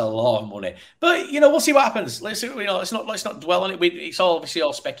a lot of money. But we'll see what happens. Let's not dwell on it. It's obviously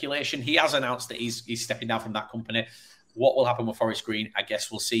all speculation. He has announced that he's stepping down from that company. What will happen with Forest Green? I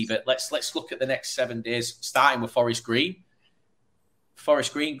guess we'll see. But let's look at the next 7 days, starting with Forest Green.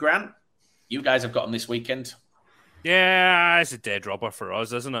 Forest Green, Grant, you guys have got them this weekend. Yeah, it's a dead rubber for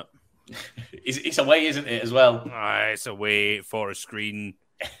us, isn't it? It's away, isn't it, as well? It's away. Forest Green.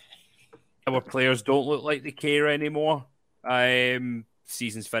 Our players don't look like they care anymore.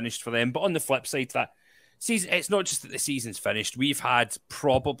 Season's finished for them. But on the flip side to that, it's not just that the season's finished. We've had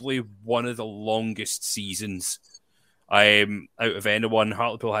probably one of the longest seasons out of anyone.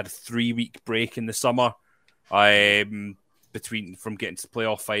 Hartlepool had a 3-week break in the summer from getting to the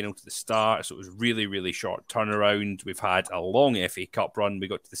playoff final to the start. So it was really, really short turnaround. We've had a long FA Cup run. We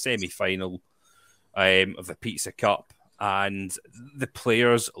got to the semi-final of the Pizza Cup, and the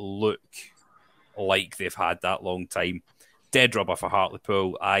players look like they've had that long time. Dead rubber for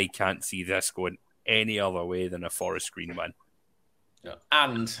Hartlepool. I can't see this going any other way than a Forest Green win. Yeah.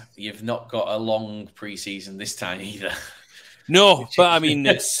 And you've not got a long pre-season this time either. No, but I mean,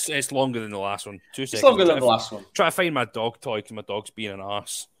 it's longer than the last one. 2 seconds. It's longer than the last one. Try to find my dog toy because my dog's being an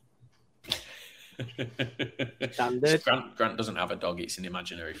arse. Standard. Grant doesn't have a dog; it's an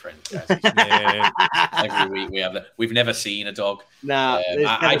imaginary friend. Yeah. Every week we have that. We've never seen a dog. No,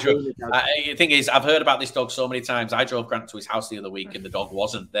 the thing is, I've heard about this dog so many times. I drove Grant to his house the other week, and the dog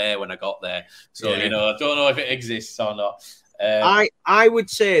wasn't there when I got there. So I don't know if it exists or not. I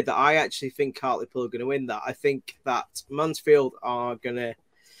would say that I actually think Hartlepool are going to win that. I think that Mansfield are going to...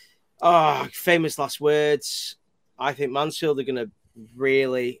 famous last words. I think Mansfield are going to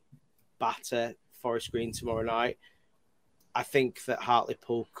really batter Forest Green tomorrow night. I think that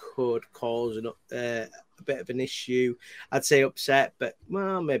Hartlepool could cause a bit of an issue. I'd say upset, but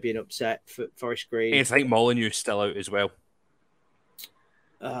maybe an upset for Forest Green. I think Molyneux's still out as well.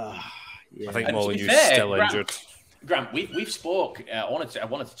 Yeah. I think Molyneux's still injured. Grant, we've spoke. I wanted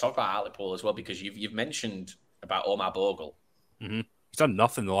to talk about Hartlepool as well, because you've mentioned about Omar Bogle. Mm-hmm. He's done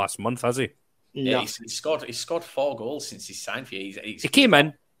nothing the last month, has he? Yeah, he's scored 4 goals since he signed for you. He came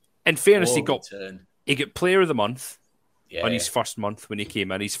in fairness, he got Player of the Month on his first month when he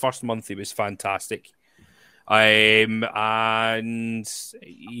came in. His first month, he was fantastic. And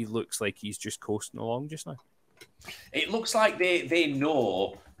he looks like he's just coasting along just now. It looks like they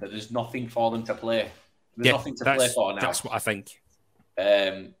know that there's nothing for them to play. There's nothing to play for now. That's what I think.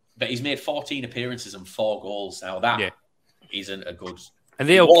 But he's made 14 appearances and 4 goals. Now that isn't a good. And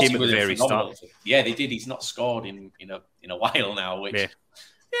they all came at the was a very phenomenal- start. Yeah, they did. He's not scored in a while now, which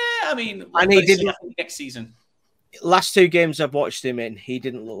I mean, And he let's see, didn't- I think next season. Last 2 games I've watched him in, he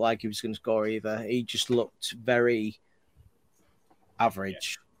didn't look like he was going to score either. He just looked very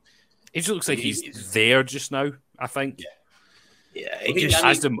average. It just looks like he's there just now, I think. Yeah,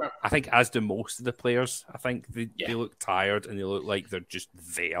 I think as do most of the players. I think they look tired and they look like they're just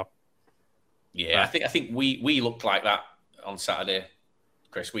there. Yeah, I think we looked like that on Saturday,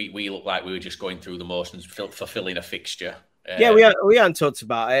 Chris. We looked like we were just going through the motions, fulfilling a fixture. Yeah, we hadn't talked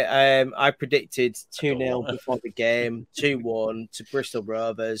about it. I predicted 2-0 before the game, 2-1 to Bristol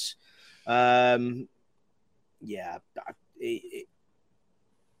Rovers. It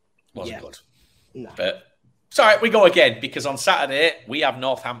wasn't good. No. But sorry, we go again because on Saturday we have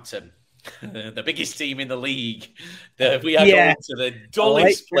Northampton, the biggest team in the league. We are going to the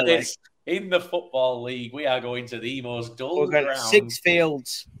dullest place in the football league. We are going to the most dull ground.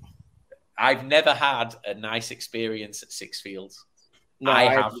 6fields. I've never had a nice experience at 6fields. No, I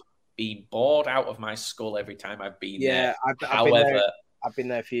have been bored out of my skull every time I've been there. I've been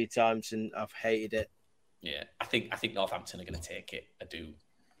there a few times and I've hated it. Yeah, I think Northampton are going to take it. I do.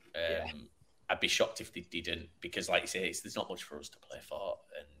 I'd be shocked if they didn't, because, like you say, there's not much for us to play for.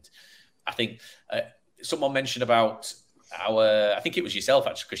 And I think someone mentioned about I think it was yourself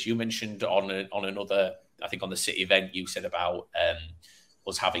actually, because you mentioned on another, I think on the City event, you said about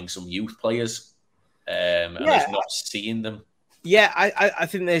us having some youth players and us not seeing them. Yeah, I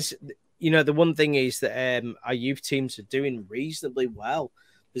think there's, the one thing is that our youth teams are doing reasonably well.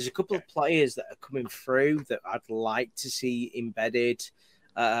 There's a couple of players that are coming through that I'd like to see embedded,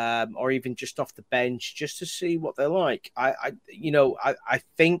 or even just off the bench, just to see what they're like. I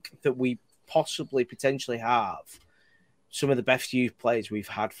think that we potentially have some of the best youth players we've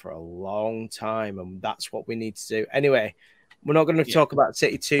had for a long time, and that's what we need to do. Anyway, we're not going to talk about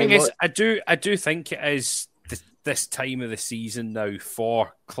City too much. I do think it is this time of the season now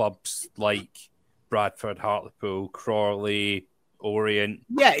for clubs like Bradford, Hartlepool, Crawley, Orient.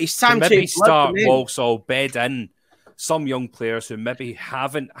 Yeah, it's time to maybe start Walsall, bed in some young players who maybe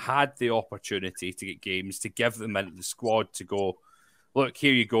haven't had the opportunity to get games, to give them into the squad to go, look,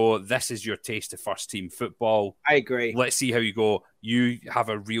 here you go. This is your taste of first team football. I agree. Let's see how you go. You have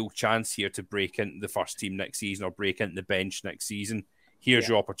a real chance here to break into the first team next season or break into the bench next season. Here's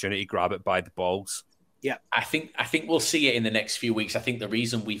your opportunity. Grab it by the balls. Yeah, I think we'll see it in the next few weeks. I think the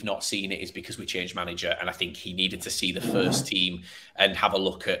reason we've not seen it is because we changed manager, and I think he needed to see the first team and have a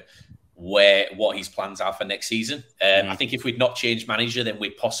look at what his plans are for next season. I think if we'd not changed manager, then we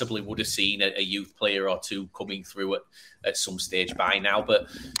possibly would have seen a youth player or two coming through at some stage by now. But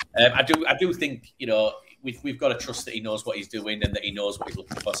I do think we've got to trust that he knows what he's doing and that he knows what he's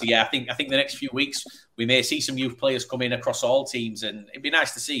looking for. So yeah, I think the next few weeks we may see some youth players come in across all teams, and it'd be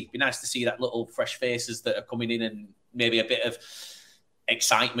nice to see. It'd be nice to see that little fresh faces that are coming in and maybe a bit of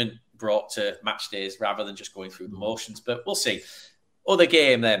excitement brought to match days rather than just going through the motions. But we'll see. Other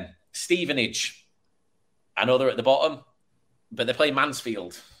game then. Stevenage. I know they're at the bottom, but they play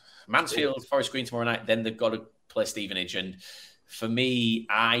Mansfield. Forest Green tomorrow night. Then they've got to play Stevenage. And for me,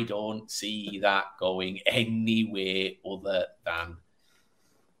 I don't see that going any way other than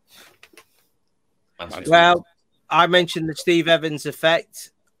Mansfield. Well, I mentioned the Steve Evans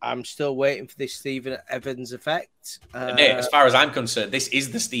effect. I'm still waiting for this Steve Evans effect. Mate, as far as I'm concerned, this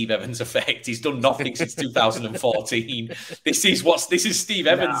is the Steve Evans effect. He's done nothing since 2014. This is Steve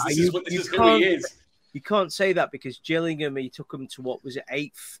Evans. This is who he is. You can't say that because Gillingham, he took him to what was it,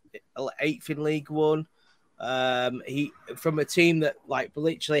 eighth in League One. He from a team that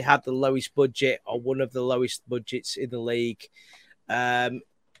literally had the lowest budget or one of the lowest budgets in the league.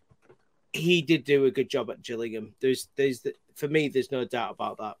 He did do a good job at Gillingham. For me, there's no doubt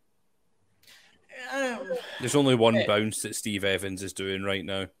about that. There's only one bounce that Steve Evans is doing right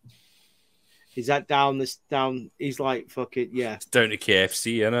now. Is that down? He's like, fuck it, yeah. It's down to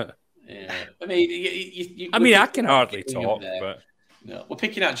KFC, isn't it? Yeah. I mean, I can hardly talk, but no, we're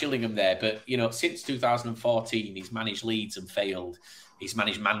picking out Gillingham there. But since 2014, he's managed Leeds and failed. He's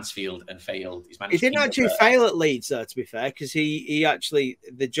managed Mansfield and failed. He didn't actually fail at Leeds, though, to be fair, because he actually,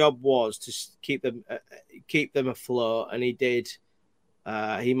 the job was to keep them afloat, and he did.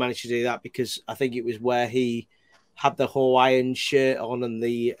 He managed to do that because I think it was where he had the Hawaiian shirt on, and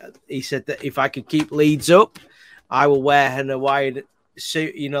he said that if I could keep Leeds up, I will wear an Hawaiian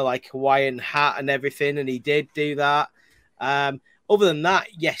suit, like Hawaiian hat and everything, and he did do that. Other than that,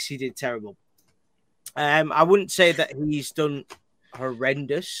 yes, he did terrible. I wouldn't say that he's done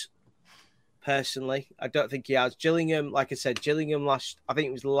horrendous. Personally, I don't think he has. Gillingham, like I said, I think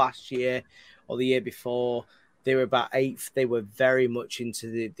it was last year or the year before. They were about 8th. They were very much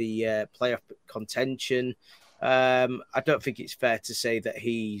into the playoff contention. I don't think it's fair to say that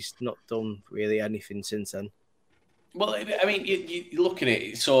he's not done really anything since then. Well, I mean, you look at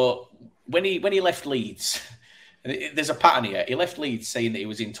it. So when he left Leeds, there's a pattern here. He left Leeds saying that he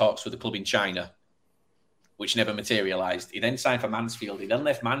was in talks with a club in China, which never materialised. He then signed for Mansfield. He then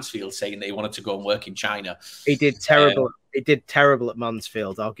left Mansfield saying that he wanted to go and work in China. He did terrible. He did terrible at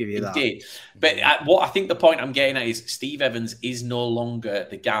Mansfield. I'll give you that. He did. But what I think the point I'm getting at is Steve Evans is no longer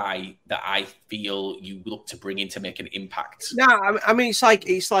the guy that I feel you look to bring in to make an impact. No, I mean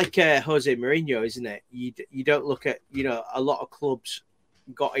it's like Jose Mourinho, isn't it? You don't look at a lot of clubs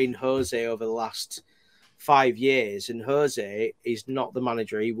got in Jose over the last 5 years, and Jose is not the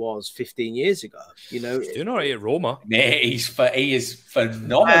manager he was 15 years ago. He's doing all right at Roma. Mate, he is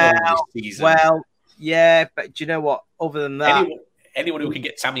phenomenal this season. Well, yeah, but do you know what? Other than that, anyone who can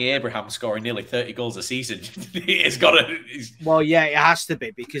get Tammy Abraham scoring nearly 30 goals a season, it's got to. Well, yeah, it has to be,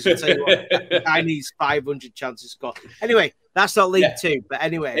 because I'll tell you what, the guy needs 500 chances to score. Anyway, that's not League Two, but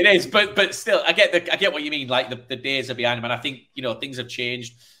anyway, it is. But still, I get what you mean. Like the days are behind him, and I think things have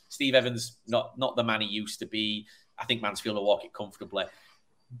changed. Steve Evans not the man he used to be. I think Mansfield will walk it comfortably.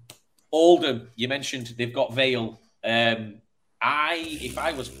 Oldham, you mentioned they've got Vale. If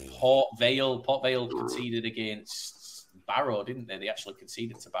I was Port Vale conceded against Barrow, didn't they? They actually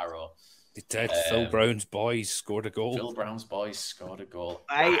conceded to Barrow. They did. Phil Brown's boys scored a goal. Phil Brown's boys scored a goal.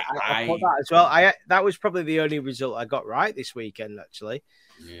 I thought that as well. That was probably the only result I got right this weekend, actually.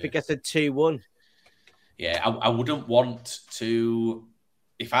 Yeah. I think I said 2-1. Yeah, I wouldn't want to.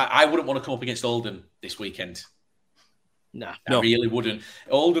 I wouldn't want to come up against Oldham this weekend. No. I really wouldn't.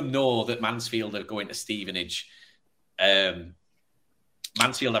 Oldham know that Mansfield are going to Stevenage.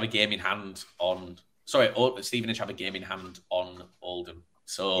 Mansfield have a game in hand on. Stevenage have a game in hand on Oldham.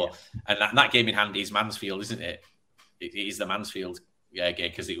 So, and that game in hand is Mansfield, isn't it? It is the Mansfield game,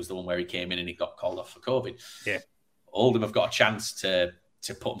 because it was the one where he came in and he got called off for COVID. Yeah. Oldham have got a chance to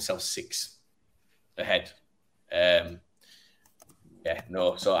put themselves 6 ahead.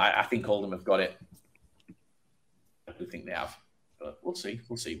 So I think Oldham have got it. I do think they have, but we'll see.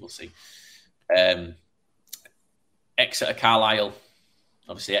 Exeter, Carlisle,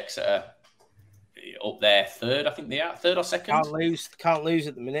 obviously Exeter up there 3rd. I think they are 3rd or 2nd. Can't lose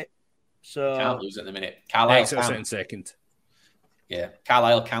at the minute. So can't lose at the minute. Carlisle Exeter in 2nd. Yeah,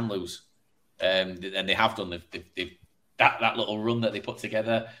 Carlisle can lose, and they have done. They've that little run that they put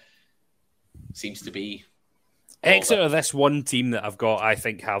together seems to be. Exeter, this one team that I've got, I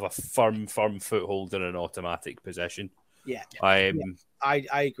think, have a firm foothold in an automatic position. Yeah. I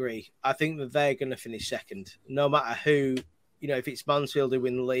agree. I think that they're going to finish 2nd. No matter who, if it's Mansfield who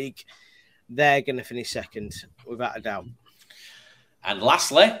win the league, they're going to finish 2nd, without a doubt. And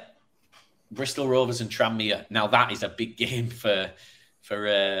lastly, Bristol Rovers and Tranmere. Now, that is a big game for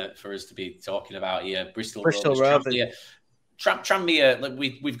us to be talking about here. Bristol Rovers. Tranmere. Tranmere,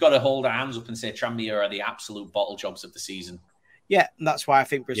 we've got to hold our hands up and say Tranmere are the absolute bottle jobs of the season. Yeah, and that's why I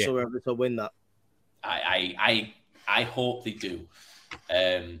think Bristol Rovers will win that. I hope they do.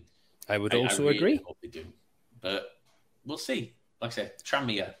 I would also agree. Hope they do, but we'll see. Like I said,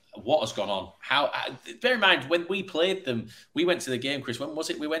 Tranmere, what has gone on? Bear in mind, when we played them, we went to the game, Chris. When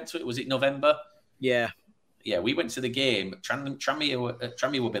was it we went to it? Was it November? Yeah. Yeah, we went to the game.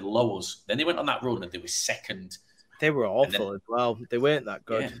 Tranmere were below us. Then they went on that run and they were 2nd. They were awful as well. They weren't that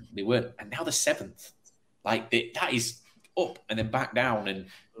good. Yeah, they weren't. And now they're 7th. That is up and then back down. And,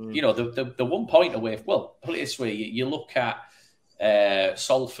 the 1 point away. Well, put it this way. You look at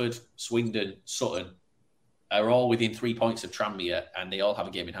Salford, Swindon, Sutton are all within 3 points of Tranmere, and they all have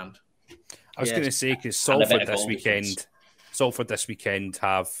a game in hand. I was going to say, because Salford this weekend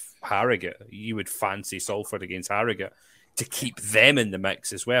have Harrogate. You would fancy Salford against Harrogate to keep them in the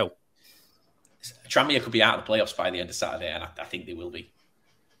mix as well. Tranmere could be out of the playoffs by the end of Saturday, and I think they will be.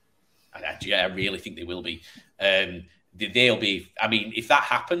 I really think they will be. They'll be. I mean, if that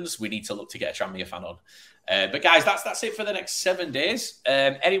happens, we need to look to get a Tranmere fan on. But guys, that's it for the next 7 days.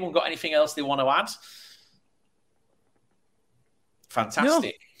 Anyone got anything else they want to add?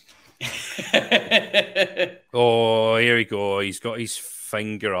 Fantastic. No. Oh, here we go. He's got his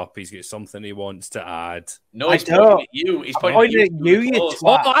finger up. He's got something he wants to add. No, he's pointing at you. He's pointing at you.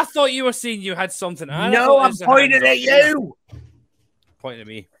 I thought you were saying you had something to add. No, I'm pointing at you. Pointing at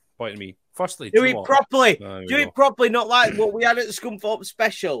me. Firstly, do it properly. Do it properly, not like what we had at the Scunthorpe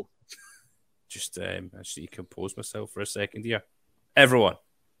special. Just actually compose myself for a second here. Everyone.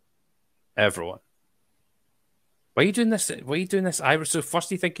 Why are you doing this? Ira? So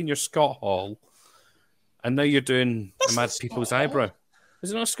first you're thinking you're Scott Hall, and now you're doing the mad people's eyebrow.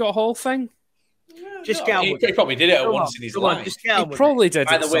 Is it not a Scott Hall thing? Yeah, Just get on with He it. probably did it Come once on, in his come on, life. just get He on with probably it. did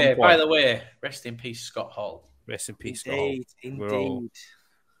By at the some way, point. rest in peace, Scott Hall. Rest in peace, Scott Hall. Indeed, We're all- indeed.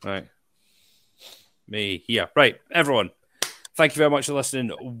 Right. Me here. Right, everyone. Thank you very much for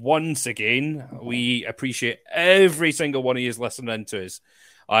listening once again. We appreciate every single one of you listening to us.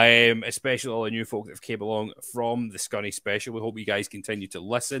 Especially all the new folk that have came along from the Scunny special. We hope you guys continue to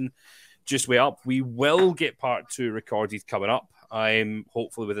listen. Just wait up. We will get part 2 recorded coming up. I'm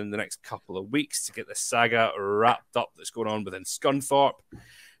hopefully within the next couple of weeks to get the saga wrapped up that's going on within Scunthorpe.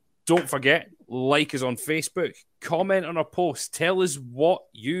 Don't forget, like us on Facebook, comment on our post, tell us what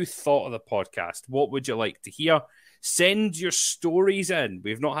you thought of the podcast. What would you like to hear? Send your stories in.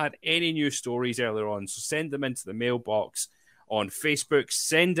 We've not had any new stories earlier on, so send them into the mailbox on Facebook.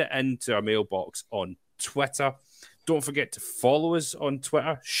 Send it into our mailbox on Twitter. Don't forget to follow us on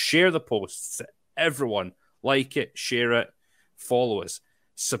Twitter. Share the posts to everyone. Like it, share it, follow us.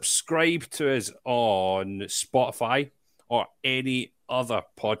 Subscribe to us on Spotify or any other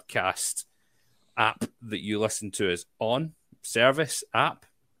podcast app that you listen to us on. Service app.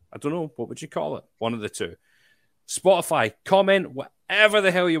 I don't know. What would you call it? One of the two. Spotify, comment, whatever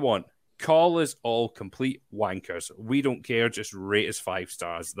the hell you want. Call us all complete wankers. We don't care. Just rate us 5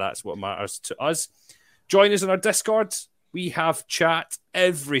 stars. That's what matters to us. Join us in our Discord. We have chat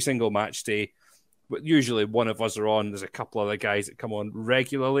every single match day. But usually one of us are on. There's a couple other guys that come on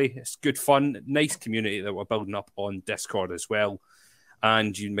regularly. It's good fun. Nice community that we're building up on Discord as well.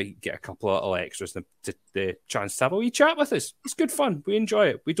 And you might get a couple of little extras, the chance to have a wee chat with us. It's good fun. We enjoy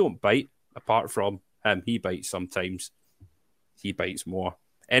it. We don't bite, apart from him. He bites sometimes. He bites more.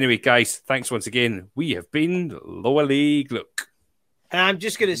 Anyway, guys, thanks once again. We have been Lower League Look. And I'm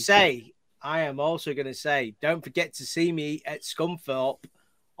just going to say, I am also going to say, don't forget to see me at Scunthorpe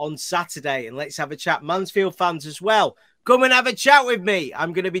on Saturday, and let's have a chat. Mansfield fans as well. Come and have a chat with me.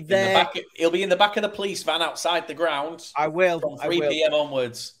 I'm going to be there. He'll be in the back of the police van outside the ground. I will. From 3 p.m.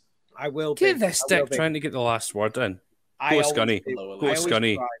 onwards. I will. Give this dick trying to get the last word in. Go Scunny. Go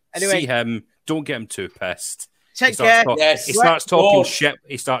Scunny. Anyway, see him. Don't get him too pissed. Take care. He starts talking shit.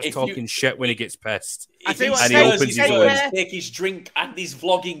 He starts talking shit when he gets pissed. And he opens his own. Take his drink and his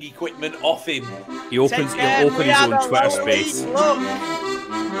vlogging equipment off him. He'll open his own Twitter space.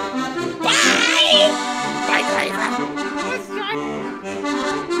 Bye! Bye, driver.